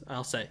kids,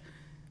 I'll say,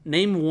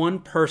 name one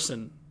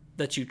person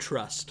that you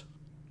trust.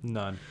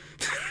 None.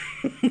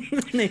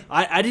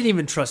 I didn't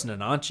even trust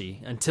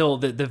Nanachi until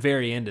the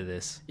very end of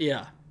this.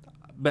 Yeah.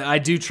 But I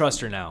do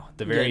trust her now.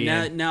 The very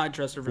end. Now I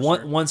trust her for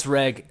sure. Once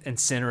Reg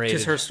incinerated.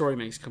 Because her story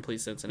makes complete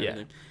sense and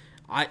everything.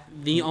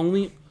 The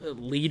only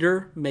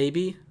leader,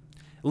 maybe.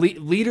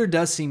 Leader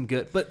does seem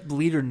good, but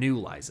Leader knew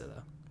Liza,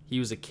 though. He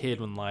was a kid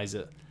when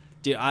Liza...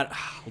 Dude,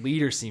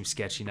 Leader seems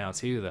sketchy now,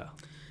 too, though.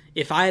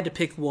 If I had to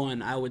pick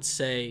one, I would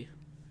say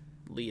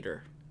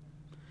Leader.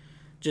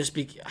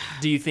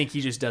 Do you think he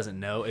just doesn't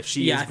know? If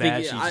she is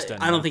bad, she just doesn't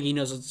know? I don't think he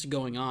knows what's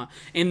going on.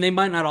 And they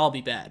might not all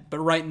be bad. But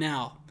right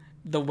now,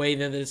 the way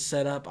that it's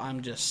set up,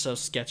 I'm just so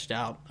sketched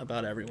out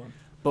about everyone.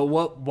 But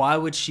why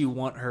would she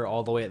want her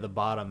all the way at the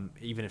bottom,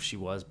 even if she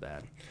was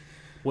bad?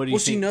 What do you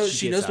think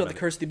she knows about the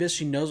curse of the abyss.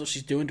 She knows what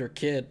she's doing to her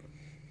kid.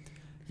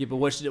 Yeah, but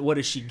what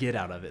does she get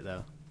out of it,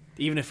 though?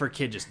 Even if her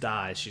kid just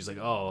dies, she's like,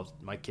 oh,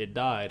 my kid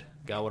died.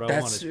 Got what I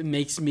wanted. That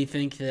makes me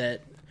think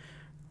that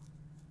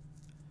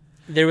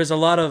there was a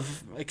lot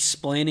of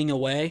explaining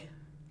away,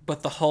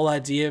 but the whole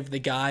idea of the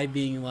guy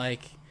being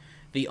like,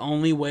 the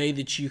only way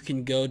that you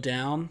can go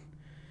down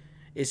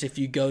is if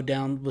you go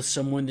down with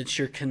someone that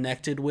you're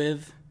connected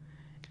with,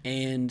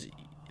 and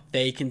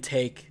they can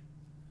take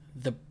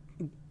the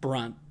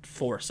brunt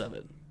force of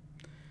it.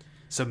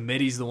 So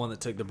Mitty's the one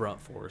that took the brunt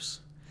force.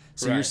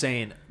 So Right. You're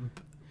saying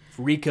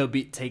Rico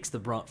takes the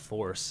brunt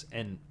force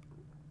and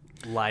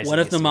Liza. What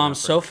if gets the to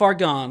mom's go so first? far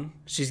gone,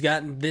 she's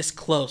gotten this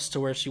close to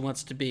where she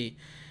wants to be,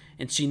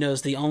 and she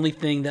knows the only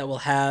thing that will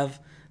have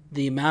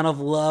the amount of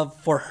love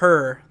for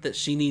her that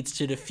she needs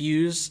to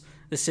diffuse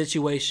the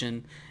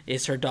situation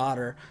is her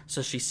daughter.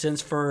 So she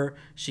sends for her,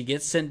 she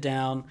gets sent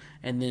down,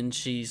 and then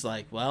she's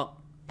like, well,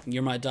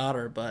 you're my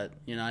daughter, but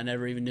I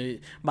never even knew.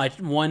 My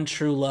one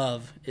true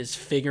love is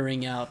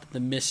figuring out the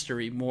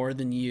mystery more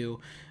than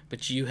you,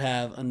 but you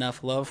have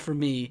enough love for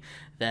me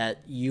that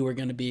you are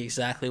going to be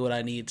exactly what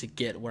I need to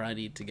get where I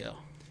need to go.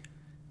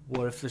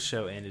 What if the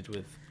show ended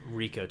with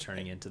Rico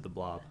turning into the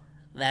Blob?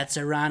 That's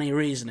Irani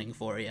reasoning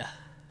for you.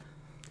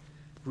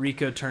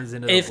 Rico turns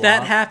into the If Blob.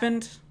 that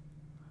happened,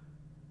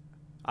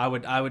 I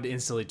would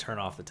instantly turn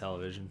off the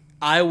television.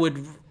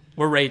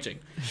 we're raging.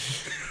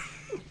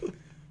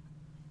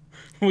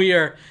 we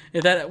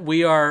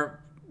are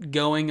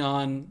going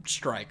on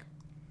strike.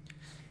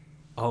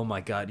 Oh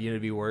my god,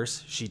 it'd be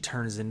worse. She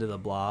turns into the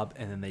Blob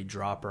and then they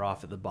drop her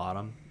off at the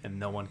bottom and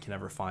no one can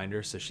ever find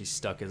her, so she's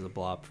stuck as a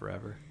Blob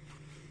forever.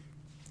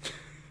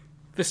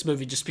 This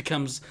movie just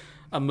becomes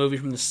a movie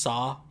from the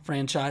Saw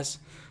franchise.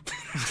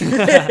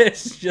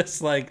 It's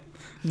just like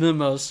the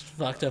most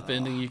fucked up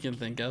ending you can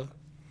think of.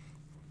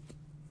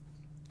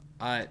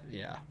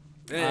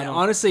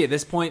 Honestly, at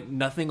this point,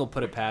 nothing will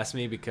put it past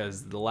me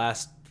because the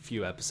last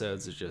few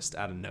episodes are just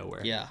out of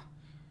nowhere. Yeah.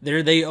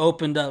 They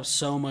opened up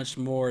so much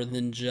more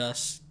than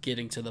just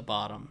getting to the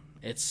bottom.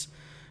 It's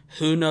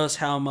who knows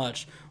how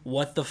much.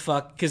 What the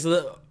fuck? Because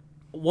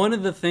one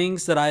of the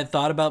things that I had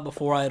thought about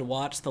before I had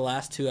watched the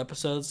last two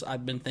episodes,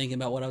 I've been thinking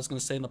about what I was going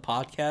to say in the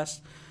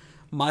podcast.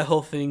 My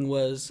whole thing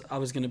was I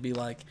was going to be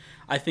like,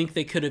 I think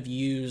they could have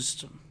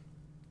used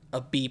a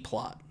B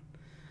plot.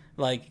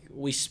 Like,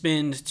 we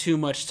spend too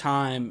much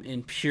time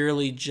in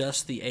purely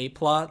just the A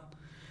plot.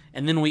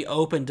 And then we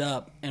opened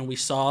up and we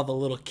saw the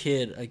little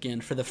kid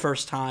again for the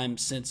first time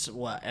since,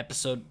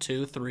 episode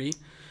 2, 3?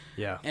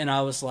 Yeah. And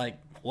I was like,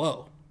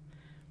 whoa.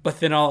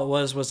 But then all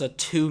it was a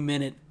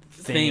 2-minute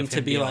thing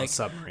to be like,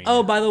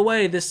 oh, by the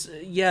way,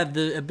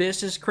 the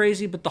Abyss is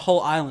crazy, but the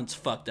whole island's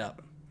fucked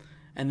up.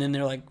 And then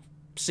they're like,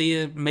 see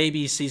you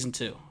maybe season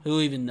 2. Who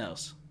even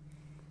knows?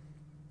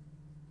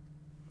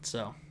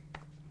 So,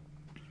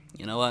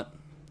 you know what?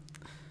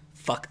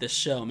 Fuck this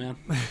show, man.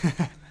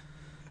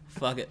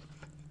 Fuck it.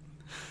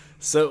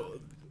 So,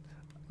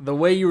 the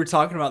way you were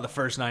talking about the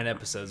first 9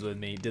 episodes with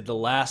me, did the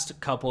last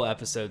couple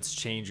episodes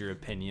change your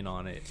opinion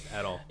on it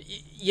at all?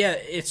 Yeah,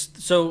 it's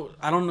so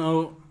I don't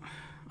know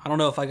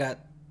if I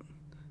got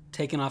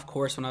taken off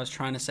course when I was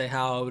trying to say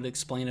how I would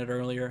explain it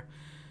earlier.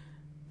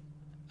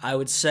 I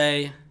would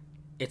say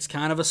it's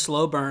kind of a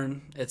slow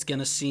burn. It's going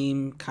to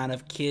seem kind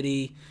of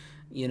kiddie,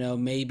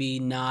 maybe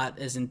not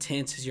as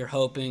intense as you're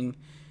hoping.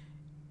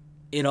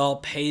 It all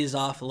pays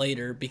off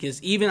later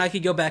because even I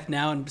could go back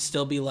now and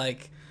still be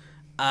like,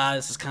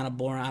 this is kind of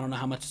boring. I don't know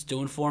how much it's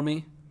doing for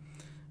me.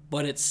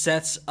 but it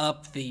sets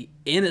up the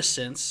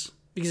innocence,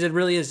 because it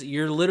really is.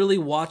 You're literally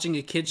watching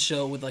a kid's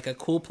show with like a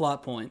cool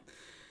plot point,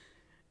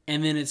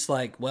 and then it's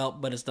like, well,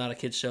 but it's not a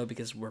kid's show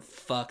because we're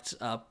fucked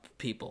up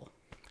people.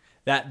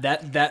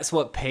 That's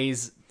what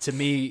pays to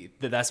me.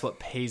 That's what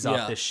pays Yeah.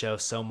 off this show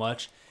so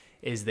much,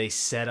 is they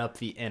set up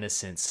the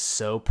innocence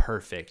so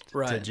perfect to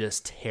Right.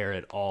 just tear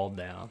it all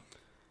down.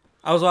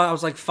 I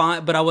was like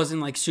fine, but I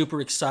wasn't like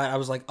super excited. I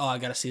was like, oh, I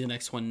gotta see the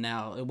next one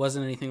now. It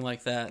wasn't anything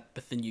like that.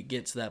 But then you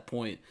get to that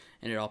point,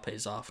 and it all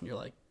pays off, and you're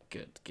like,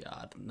 good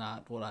God,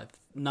 not what I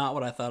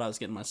thought I was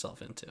getting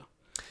myself into.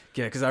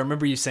 Yeah, because I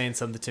remember you saying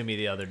something to me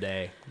the other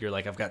day. You're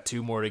like, I've got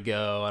 2 more to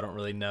go. I don't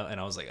really know, and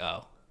I was like,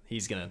 oh,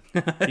 he's gonna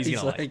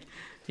like.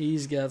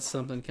 He's got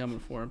something coming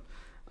for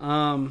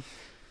him.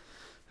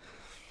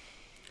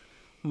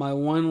 My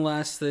one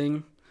last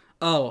thing.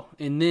 Oh,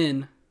 and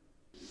then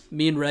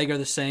me and Reg are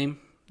the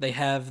same. They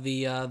have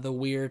the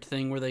weird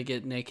thing where they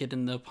get naked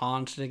in the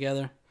pond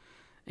together,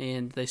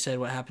 and they said,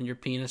 "What happened to your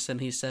penis?" And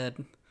he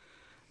said,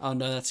 "Oh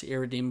no, that's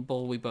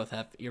irredeemable. We both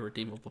have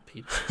irredeemable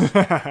penis."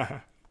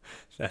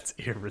 That's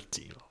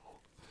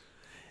irredeemable.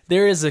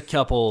 There is a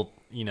couple,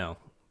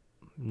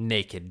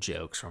 naked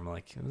jokes where I'm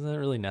like, is that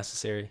really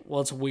necessary?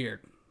 Well, it's weird.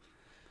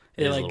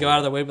 It They is a like little go out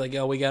of their way, but like,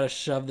 oh, we gotta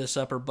shove this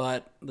upper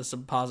butt, the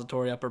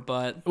suppository upper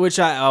butt. Which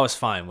I was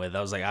fine with.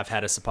 I was like, I've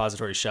had a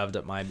suppository shoved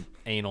up my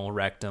anal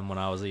rectum when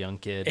I was a young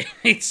kid.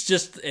 It's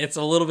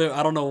a little bit.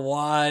 I don't know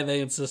why they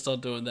insist on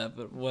doing that,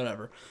 but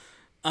whatever.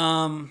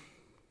 God.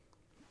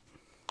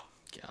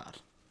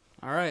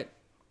 All right.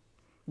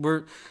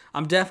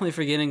 I'm definitely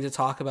forgetting to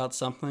talk about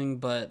something,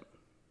 but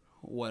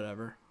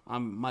whatever.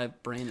 My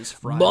brain is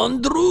fried.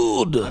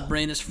 Bondrude! My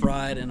brain is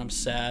fried, and I'm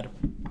sad.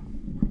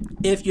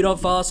 If you don't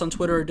follow us on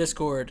Twitter or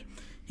Discord,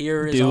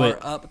 here is our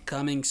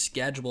upcoming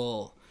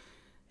schedule.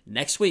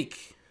 Next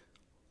week,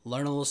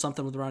 learn a little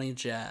something with Ronnie and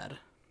Jad.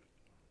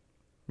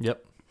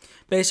 Yep.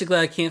 Basically,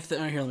 I can't...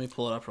 here, let me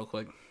pull it up real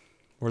quick.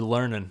 We're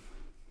learning.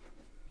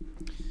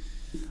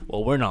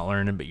 Well, we're not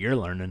learning, but you're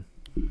learning.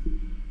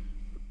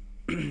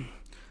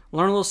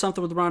 Learn a little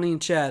something with Ronnie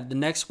and Chad. The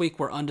next week,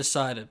 we're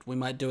undecided. We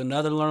might do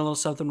another Learn a Little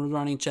Something with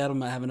Ronnie and Chad. We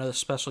might have another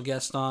special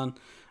guest on.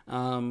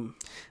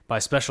 By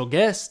special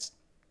guest,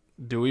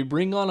 do we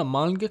bring on a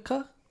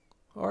mangaka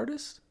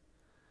artist?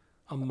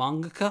 A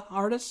mangaka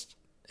artist?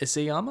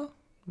 Isayama?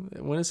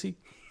 When is he?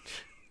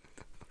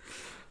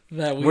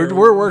 That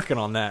We're working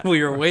on that. We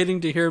are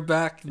waiting to hear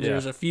back. Yeah.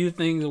 There's a few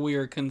things that we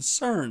are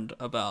concerned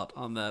about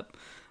on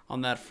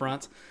that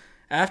front.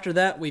 After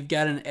that, we've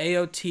got an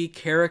AOT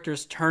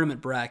characters tournament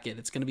bracket.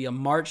 It's going to be a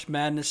March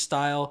Madness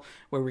style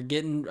where we're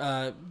getting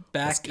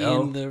back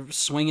in the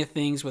swing of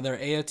things with our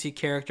AOT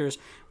characters.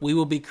 We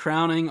will be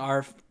crowning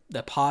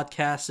the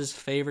podcast's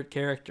favorite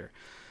character.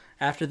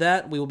 After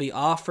that, we will be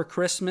off for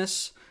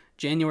Christmas.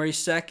 January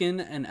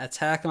 2nd, an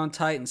Attack on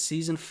Titan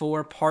Season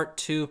 4 Part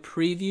 2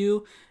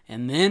 preview.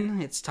 And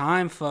then it's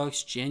time,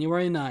 folks,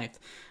 January 9th.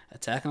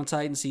 Attack on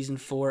Titan Season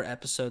 4,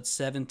 Episode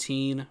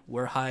 17.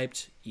 We're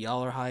hyped.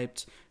 Y'all are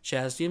hyped.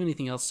 Chaz, do you have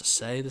anything else to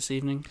say this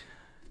evening?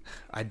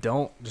 I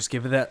don't. Just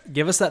give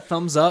us that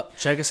thumbs up.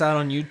 Check us out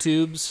on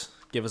YouTube's.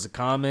 Give us a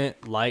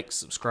comment, like,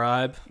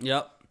 subscribe.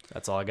 Yep.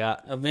 That's all I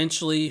got.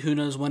 Eventually, who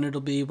knows when it'll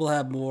be. We'll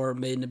have more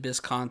Made in Abyss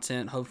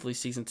content. Hopefully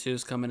Season 2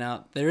 is coming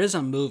out. There is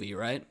a movie,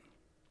 right?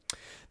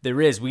 There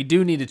is. We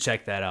do need to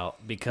check that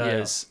out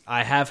because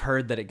I have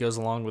heard that it goes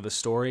along with the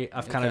story.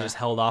 I've kind of just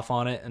held off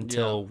on it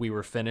until we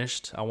were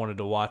finished. I wanted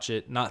to watch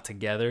it, not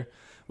together.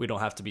 We don't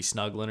have to be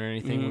snuggling or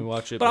anything when we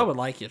watch it. But I would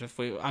like it if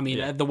we... I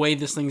mean, the way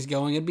this thing's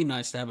going, it'd be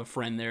nice to have a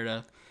friend there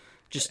to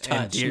just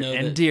touch.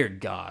 Dear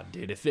God,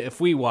 dude, if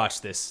we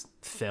watch this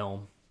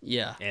film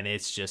and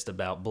it's just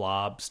about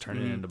blobs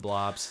turning into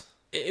blobs...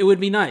 It would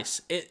be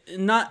nice. We're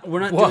not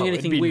doing anything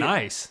it'd be weird.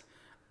 Nice.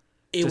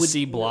 It to would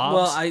see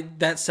blobs? Well,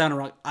 that sounded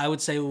wrong. I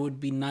would say it would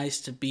be nice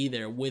to be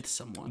there with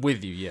someone.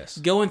 With you, yes.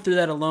 Going through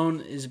that alone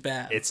is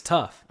bad. It's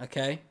tough.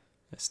 Okay?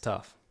 It's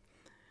tough.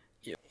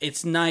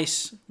 It's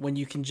nice when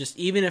you can just,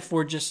 even if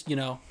we're just,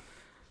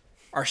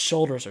 our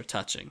shoulders are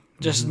touching,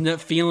 just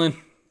feeling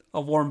a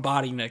warm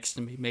body next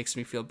to me makes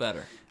me feel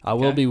better. I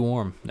will be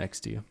warm next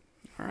to you.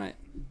 All right.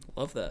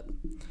 Love that.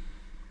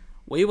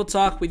 We will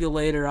talk with you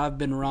later. I've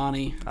been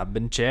Ronnie. I've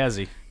been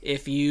Chazzy.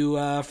 If you,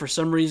 for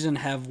some reason,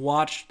 have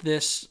watched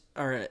this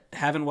or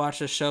haven't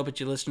watched this show, but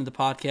you listen to the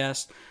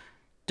podcast,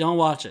 don't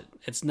watch it.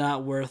 It's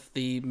not worth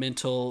the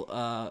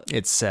mental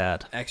it's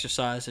sad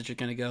exercise that you're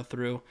going to go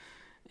through.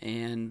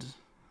 And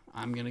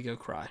I'm going to go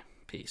cry.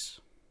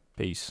 Peace.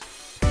 Peace.